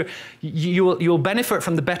 So you will benefit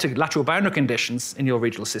from the better lateral boundary conditions in your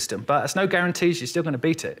regional system, but there's no guarantees you're still going to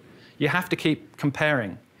beat it. You have to keep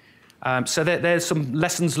comparing. So there's some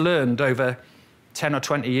lessons learned over 10 or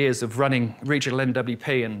 20 years of running regional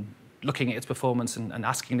NWP and looking at its performance and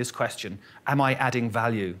asking this question: am I adding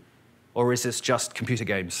value, or is this just computer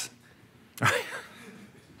games?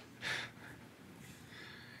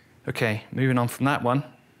 Okay, moving on from that one.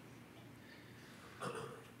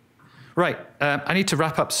 Right, I need to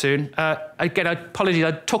wrap up soon. Again, apologies,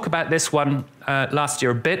 I talked about this one last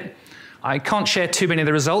year a bit. I can't share too many of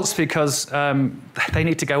the results because they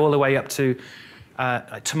need to go all the way up to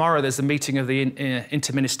tomorrow. There's a meeting of the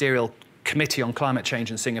Interministerial Committee on Climate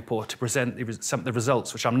Change in Singapore to present some of the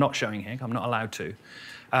results, which I'm not showing here. I'm not allowed to.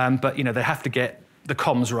 But they have to get the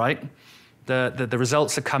comms right. The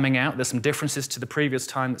results are coming out. There's some differences to the previous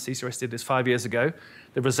time that CCRS did this 5 years ago.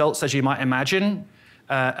 The results, as you might imagine,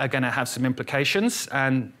 are going to have some implications,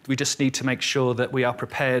 and we just need to make sure that we are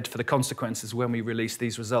prepared for the consequences when we release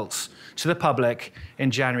these results to the public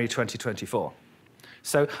in January 2024.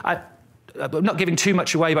 So I'm not giving too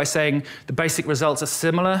much away by saying the basic results are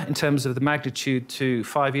similar in terms of the magnitude to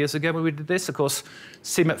 5 years ago when we did this. Of course,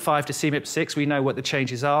 CMIP 5 to CMIP 6, we know what the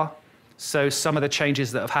changes are. So some of the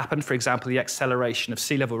changes that have happened, for example, the acceleration of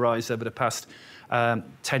sea level rise over the past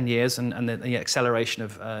 10 years and the acceleration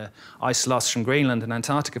of ice loss from Greenland and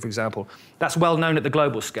Antarctica, for example, that's well known at the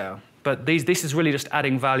global scale. But this is really just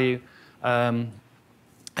adding value,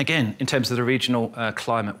 again, in terms of the regional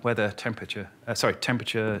climate, weather, temperature,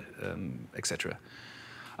 etc.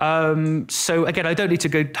 So again, I don't need to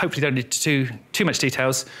go, hopefully don't need to too much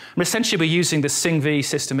details. Essentially, we're using the SING-V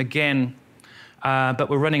system again, but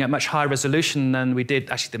we're running at much higher resolution than we did,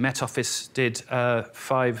 actually the Met Office did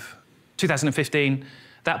 2015.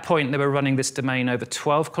 At that point, they were running this domain over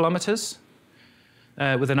 12 kilometers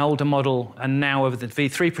with an older model, and now over the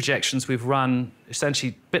V3 projections, we've run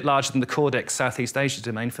essentially a bit larger than the Cordex Southeast Asia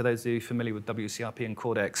domain, for those of you familiar with WCRP and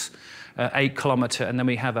Cordex, 8 kilometer, and then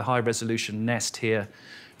we have a high resolution nest here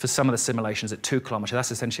for some of the simulations at 2 kilometers. That's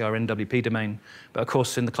essentially our NWP domain. But of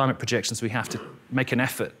course, in the climate projections, we have to make an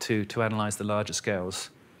effort to analyze the larger scales.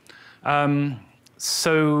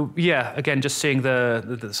 So yeah, again, just seeing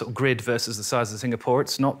the sort of grid versus the size of Singapore,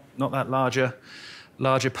 it's not that larger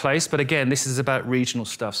place. But again, this is about regional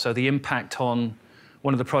stuff. So the impact on,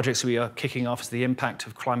 one of the projects we are kicking off is the impact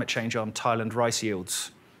of climate change on Thailand rice yields,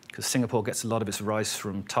 because Singapore gets a lot of its rice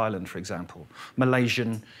from Thailand, for example.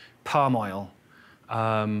 Malaysian palm oil,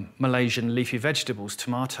 Malaysian leafy vegetables,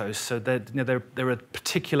 tomatoes. So there are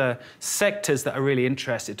particular sectors that are really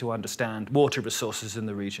interested to understand water resources in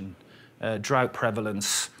the region, drought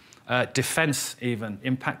prevalence, defense even,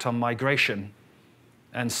 impact on migration,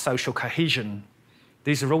 and social cohesion.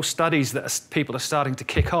 These are all studies that people are starting to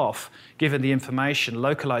kick off, given the information,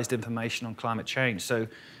 localized information on climate change. So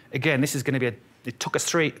again, this is going to be it took us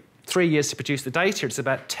three years to produce the data. It's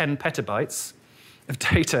about 10 petabytes of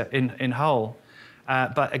data in whole.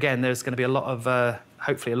 But again, there's going to be a lot of,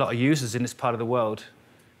 hopefully a lot of users in this part of the world,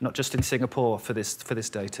 not just in Singapore, for this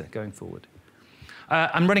data going forward.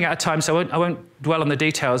 I'm running out of time, so I won't dwell on the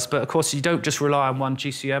details, but of course you don't just rely on one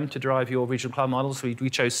GCM to drive your regional climate models. We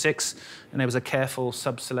chose 6, and there was a careful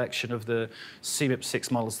sub-selection of the CMIP6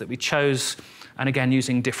 models that we chose, and again,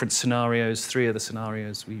 using different scenarios, 3 of the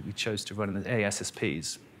scenarios we chose to run in the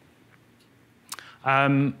ASSPs.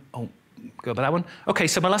 Go by that one. Okay,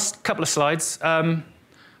 so my last couple of slides. As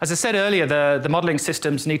I said earlier, the modeling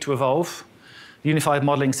systems need to evolve. The unified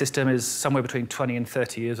modeling system is somewhere between 20 and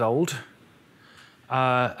 30 years old.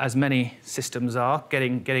 As many systems are,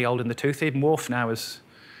 getting old in the tooth. Even WRF now is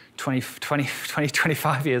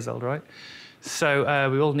 25 years old, right? So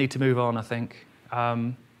we all need to move on, I think.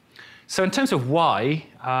 So in terms of why,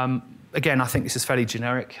 again, I think this is fairly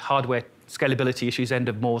generic. Hardware scalability issues, end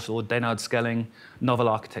of Morse or Dennard scaling, novel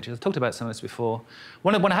architectures. I've talked about some of this before.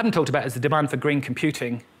 One I haven't talked about is the demand for green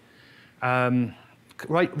computing.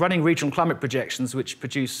 Running regional climate projections, which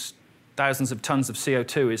produce thousands of tons of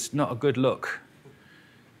CO2, is not a good look.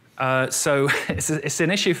 So it's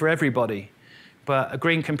an issue for everybody, but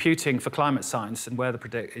green computing for climate science and weather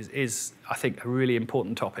predict is, I think, a really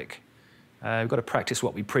important topic. We've got to practice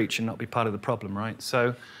what we preach and not be part of the problem, right?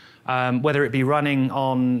 So whether it be running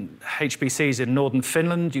on HPCs in northern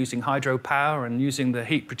Finland, using hydropower and using the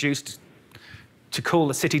heat produced to cool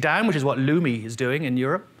the city down, which is what Lumi is doing in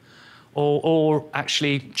Europe, or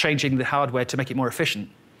actually changing the hardware to make it more efficient.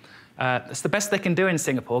 It's the best they can do in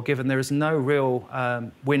Singapore, given there is no real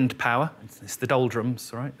wind power. It's the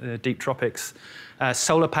doldrums, right? The deep tropics.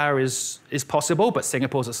 Solar power is possible, but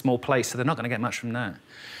Singapore's a small place, so they're not going to get much from that.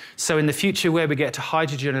 So in the future, where we get to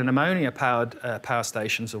hydrogen and ammonia-powered power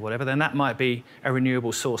stations or whatever, then that might be a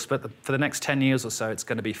renewable source. But for the next 10 years or so, it's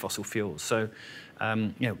going to be fossil fuels. So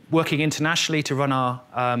working internationally to run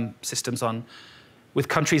our systems with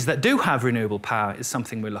countries that do have renewable power is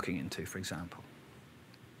something we're looking into, for example.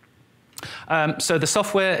 So the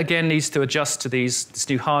software, again, needs to adjust to this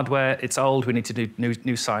new hardware. It's old. We need to do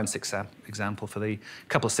new science example for the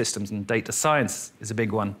couple of systems, and data science is a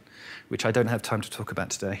big one, which I don't have time to talk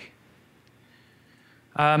about today.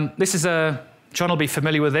 This is John will be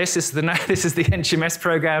familiar with this. This is the NGMS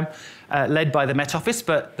program led by the Met Office,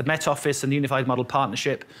 but the Met Office and the Unified Model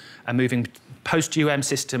Partnership are moving. Post-UM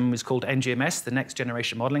system is called NGMS, the Next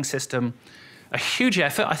Generation Modeling System. A huge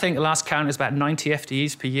effort. I think the last count is about 90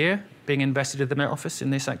 FTEs per year being invested at the Met Office in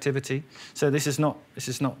this activity. So this is not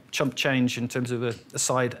chump change in terms of a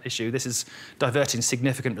side issue. This is diverting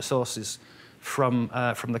significant resources from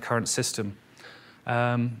the current system.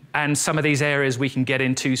 And some of these areas we can get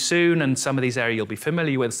into soon, and some of these areas you'll be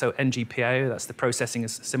familiar with. So NGPO, that's the processing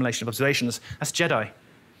and simulation of observations. That's JEDI.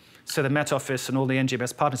 So the Met Office and all the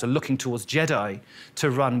NGMS partners are looking towards JEDI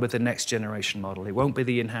to run with the next generation model. It won't be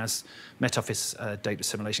the in-house Met Office data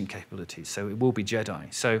simulation capabilities, so it will be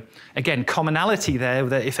JEDI. So again, commonality there,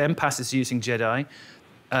 that if MPAS is using JEDI,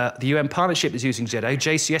 the UN partnership is using JEDI.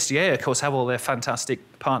 JCSDA, of course, have all their fantastic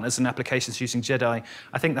partners and applications using JEDI.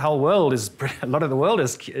 I think the whole world a lot of the world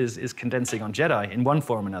is condensing on JEDI in one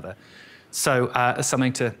form or another. So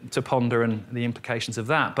something to ponder and the implications of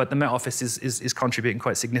that. But the Met Office is contributing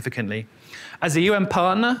quite significantly. As a UN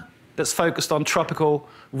partner that's focused on tropical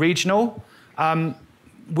regional,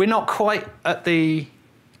 we're not quite at the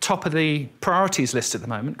top of the priorities list at the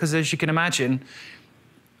moment, because as you can imagine,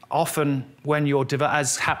 often when you're,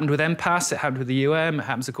 as happened with MPAS, it happened with the it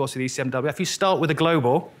happens of course with ECMWF, you start with a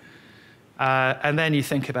global, and then you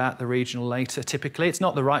think about the regional later, typically. It's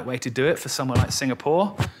not the right way to do it for someone like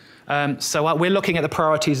Singapore. So we're looking at the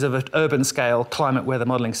priorities of an urban scale climate weather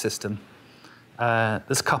modelling system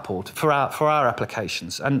that's coupled for our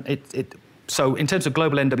applications. And so in terms of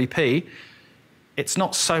global NWP, it's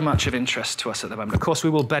not so much of interest to us at the moment. Of course, we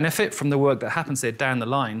will benefit from the work that happens there down the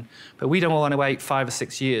line, but we don't want to wait 5 or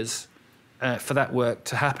 6 years for that work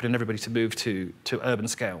to happen and everybody to move to urban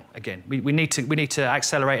scale again. We need to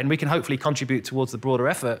accelerate, and we can hopefully contribute towards the broader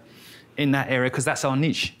effort in that area because that's our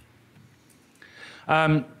niche.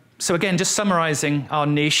 So again, just summarising our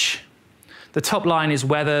niche, the top line is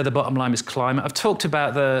weather, the bottom line is climate. I've talked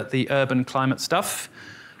about the urban climate stuff.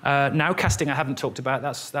 Nowcasting I haven't talked about.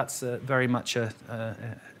 That's very much a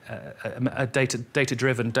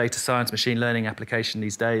data-driven, data science, machine learning application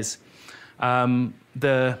these days.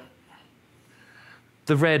 The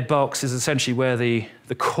red box is essentially where the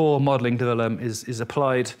core modelling development is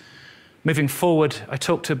applied. Moving forward, I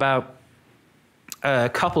talked about a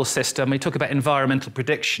couple system. We talk about environmental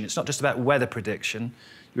prediction. It's not just about weather prediction.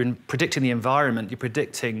 You're predicting the environment. You're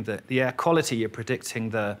predicting the air quality. You're predicting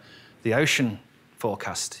the ocean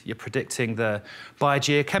forecast. You're predicting the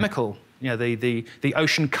biogeochemical, the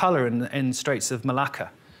ocean colour in Straits of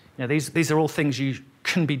Malacca. These are all things you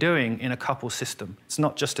can be doing in a couple system. It's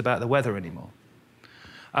not just about the weather anymore.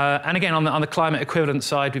 And again, on the climate equivalent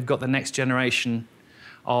side, we've got the next generation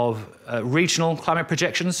of regional climate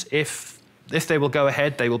projections. If they will go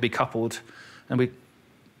ahead, they will be coupled, and we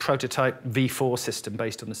prototype V4 system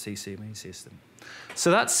based on the CCME system. So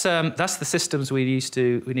that's the systems we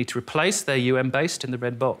need to replace. They're based in the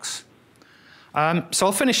red box. So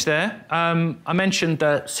I'll finish there. I mentioned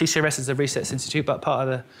that CCRS is a research institute, but part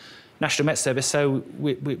of the National Met Service. So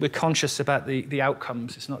we're conscious about the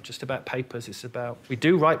outcomes. It's not just about papers. It's about, we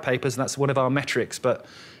do write papers, and that's one of our metrics, but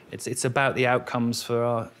it's about the outcomes for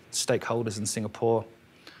our stakeholders in Singapore.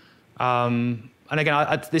 And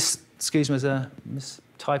again, this, excuse me, is a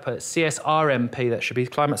typo. It's CSRMP, that should be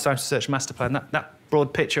Climate Science Research Master Plan. That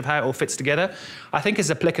broad picture of how it all fits together, I think is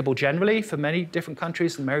applicable generally for many different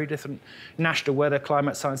countries and many different national weather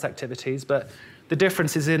climate science activities, but the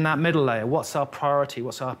difference is in that middle layer. What's our priority?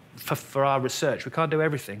 What's for our research? We can't do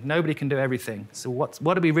everything. Nobody can do everything. So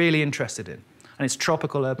what are we really interested in? And it's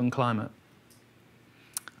tropical urban climate.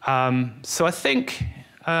 So I think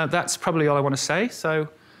that's probably all I want to say. So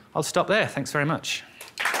I'll stop there. Thanks very much.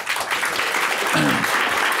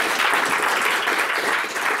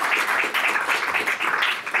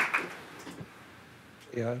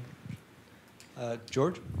 Yeah.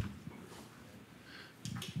 George?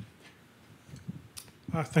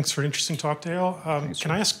 Thanks for an interesting talk, Dale.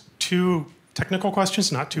 Can I ask 2 technical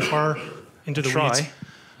questions, not too far into the weeds?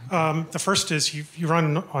 The first is you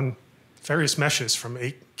run on various meshes from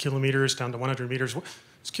 8 kilometers down to 100 meters. I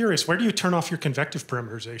was curious, where do you turn off your convective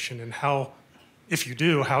parameterization, and how, if you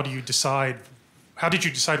do, how did you decide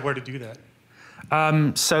where to do that?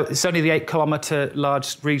 So it's only the 8-kilometre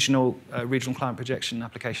large regional climate projection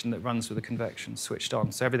application that runs with the convection switched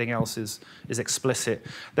on. So everything else is explicit.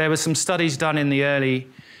 There were some studies done in the early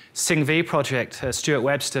SING-V project. Stuart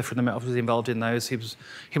Webster from the Met Office was involved in those. He was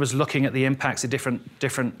looking at the impacts of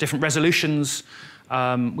different resolutions.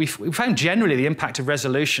 We found generally the impact of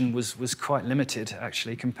resolution was quite limited,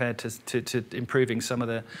 actually, compared to improving some of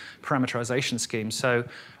the parameterization schemes. So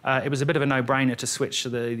it was a bit of a no-brainer to switch to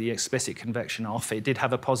the explicit convection off. It did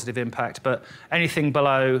have a positive impact, but anything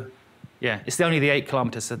below, yeah, it's only the 8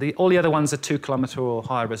 kilometers. So all the other ones are 2-kilometer or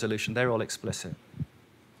higher resolution. They're all explicit.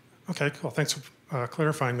 Okay, cool. Thanks for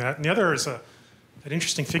clarifying that. And the other is that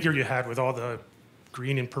interesting figure you had with all the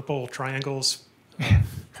green and purple triangles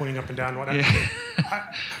pointing up and down.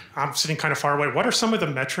 I'm sitting kind of far away. What are some of the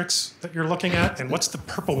metrics that you're looking at, and what's the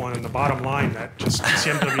purple one in the bottom line that just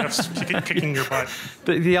CMWF's kicking your butt?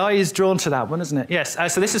 The eye is drawn to that one, isn't it? Yes.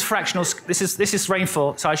 So this is fractional. This is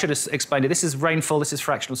rainfall. So I should have explained it. This is rainfall. This is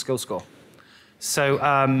fractional skill score. So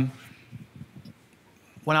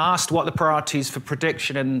when I asked what the priorities for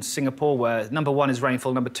prediction in Singapore were, number 1 is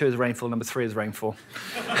rainfall, number 2 is rainfall, number 3 is rainfall.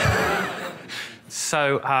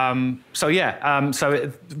 So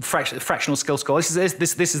fractional skill score. This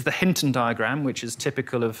is the Hinton diagram, which is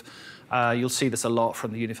typical of, you'll see this a lot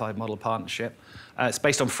from the Unified Model Partnership. It's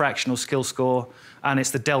based on fractional skill score, and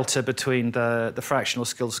it's the delta between the fractional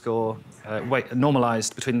skill score,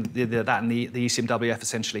 normalized between that and the ECMWF,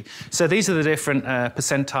 essentially. So these are the different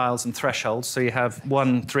percentiles and thresholds. So you have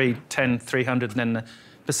 1, 3, 10, 300, and then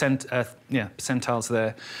percentiles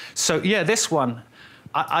there. So yeah, this one,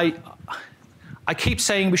 I keep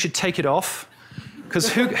saying we should take it off,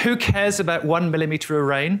 because who cares about 1 millimeter of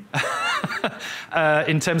rain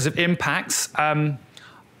in terms of impacts?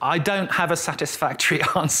 I don't have a satisfactory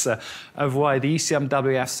answer of why the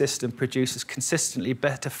ECMWF system produces consistently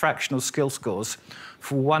better fractional skill scores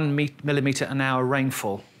for 1 millimeter an hour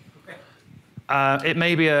rainfall. It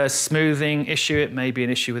may be a smoothing issue, it may be an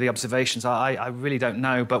issue with the observations, I really don't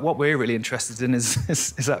know, but what we're really interested in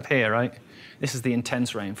is up here, right? This is the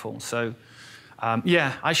intense rainfall, so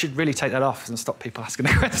yeah, I should really take that off and stop people asking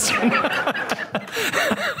the question.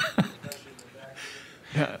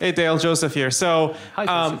 Hey Dale, Joseph here. So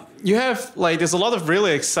you have, like, there's a lot of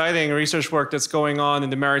really exciting research work that's going on in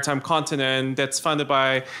the maritime continent that's funded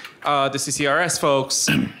by the CCRS folks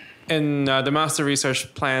in the master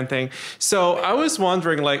research plan thing. So I was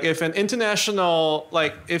wondering, like, if an international,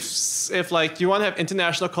 like, if like you want to have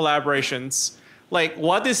international collaborations, like,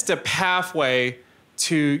 what is the pathway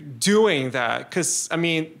to doing that? Because I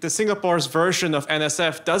mean, the Singapore's version of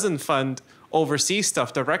NSF doesn't fund overseas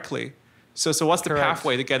stuff directly. So what's the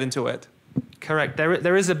pathway to get into it? Correct.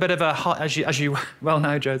 There is a bit of a, as you well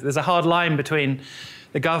know, Joe, there's a hard line between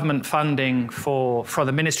the government funding for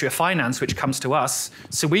the Ministry of Finance, which comes to us.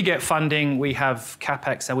 So we get funding, we have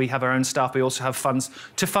CapEx, and we have our own staff. We also have funds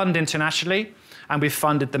to fund internationally. And we've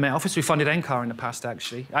funded the Met Office. We funded NCAR in the past,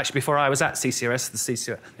 actually. Actually, before I was at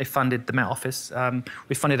CCRS, they funded the Met Office.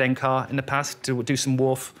 We funded NCAR in the past to do some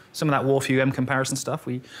of that WRF-UM comparison stuff.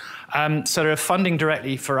 So they're funding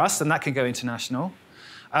directly for us, and that can go international.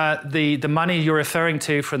 The money you're referring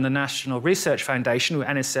to from the National Research Foundation, or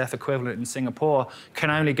NSF equivalent in Singapore, can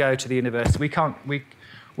only go to the university. We can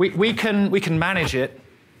manage it.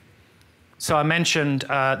 So I mentioned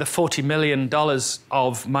the $40 million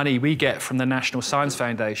of money we get from the National Science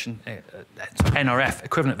Foundation, NRF,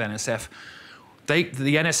 equivalent of NSF. The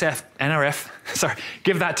NRF,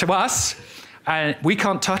 give that to us, and we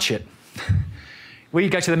can't touch it. We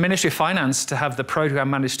go to the Ministry of Finance to have the program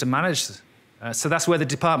managed to manage. So that's where the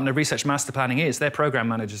Department of Research Master Planning is. They're program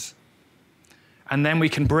managers. And then we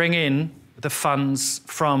can bring in the funds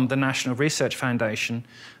from the National Research Foundation,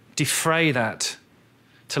 defray that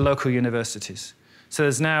to local universities. So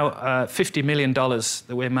there's now $50 million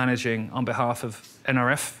that we're managing on behalf of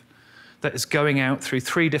NRF that is going out through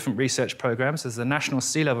 3 different research programs. There's the National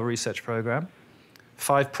Sea Level Research Program,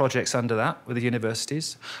 5 projects under that with the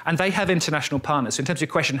universities. And they have international partners. So in terms of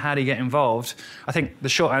your question, how do you get involved? I think the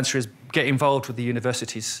short answer is get involved with the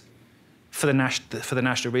universities for the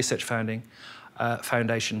National Research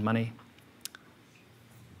Foundation money.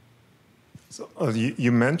 So,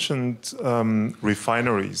 you mentioned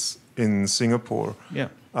refineries in Singapore. Yeah.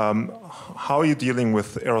 How are you dealing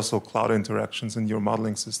with aerosol cloud interactions in your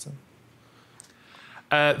modeling system?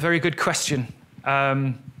 Very good question.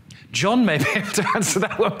 John may be able to answer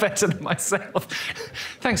that one better than myself.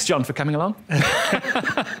 Thanks, John, for coming along.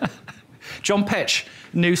 John Petch,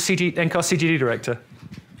 new NCAR CGD director.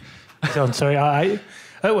 John, sorry, how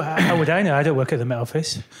would I know? I don't work at the Met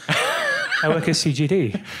Office. I work at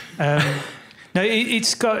CGD. No, it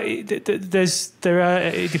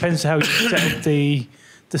depends how you set up the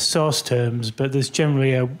source terms, but there's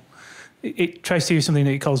generally it tries to use something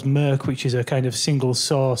that it calls MERC, which is a kind of single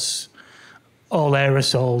source, all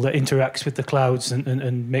aerosol that interacts with the clouds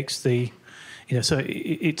and makes the, so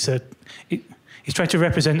it's trying to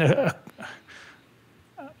represent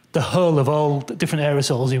the whole of all different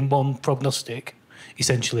aerosols in one prognostic,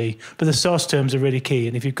 essentially. But the source terms are really key,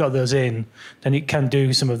 and if you've got those in, then it can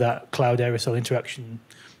do some of that cloud aerosol interaction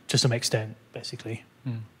to some extent, basically.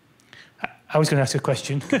 I was going to ask a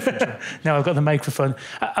question. Now I've got the microphone.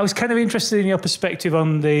 I was kind of interested in your perspective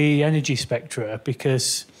on the energy spectra,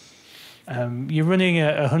 because you're running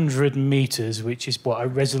at 100 meters, which is what, a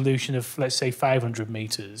resolution of, let's say, 500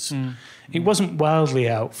 meters. It wasn't wildly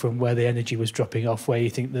out from where the energy was dropping off, where you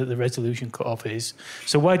think that the resolution cutoff is.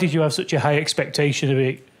 So why did you have such a high expectation of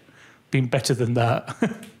it being better than that?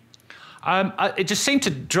 It just seemed to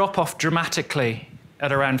drop off dramatically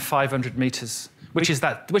at around 500 meters, which is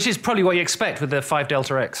probably what you expect with the 5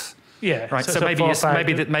 delta X. Yeah. Right. So maybe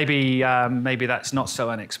that's not so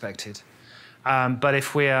unexpected. But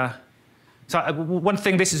if we're one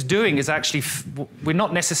thing this is doing is actually we're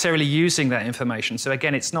not necessarily using that information. So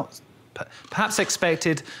again, it's not perhaps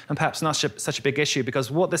expected and perhaps not such a big issue,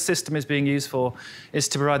 because what the system is being used for is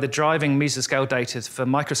to provide the driving mesoscale data for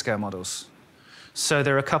microscale models. So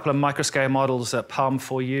there are a couple of microscale models at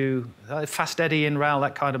Palm4U, Fast Eddy, InRAL,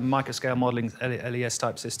 that kind of microscale modeling, LES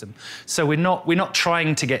type system. So we're not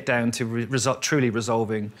trying to get down to truly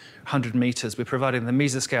resolving 100 meters. We're providing the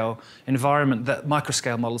mesoscale environment that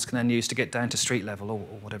microscale models can then use to get down to street level or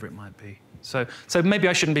whatever it might be. So maybe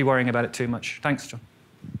I shouldn't be worrying about it too much. Thanks, John.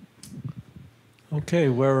 Okay,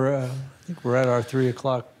 I think we're at our 3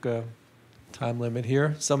 o'clock time limit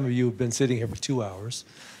here. Some of you have been sitting here for 2 hours.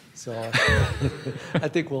 So I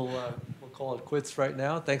think we'll call it quits right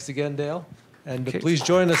now. Thanks again, Dale. And please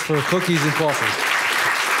join us for cookies and coffee.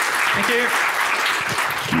 Thank you.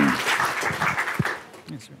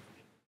 Yes, sir.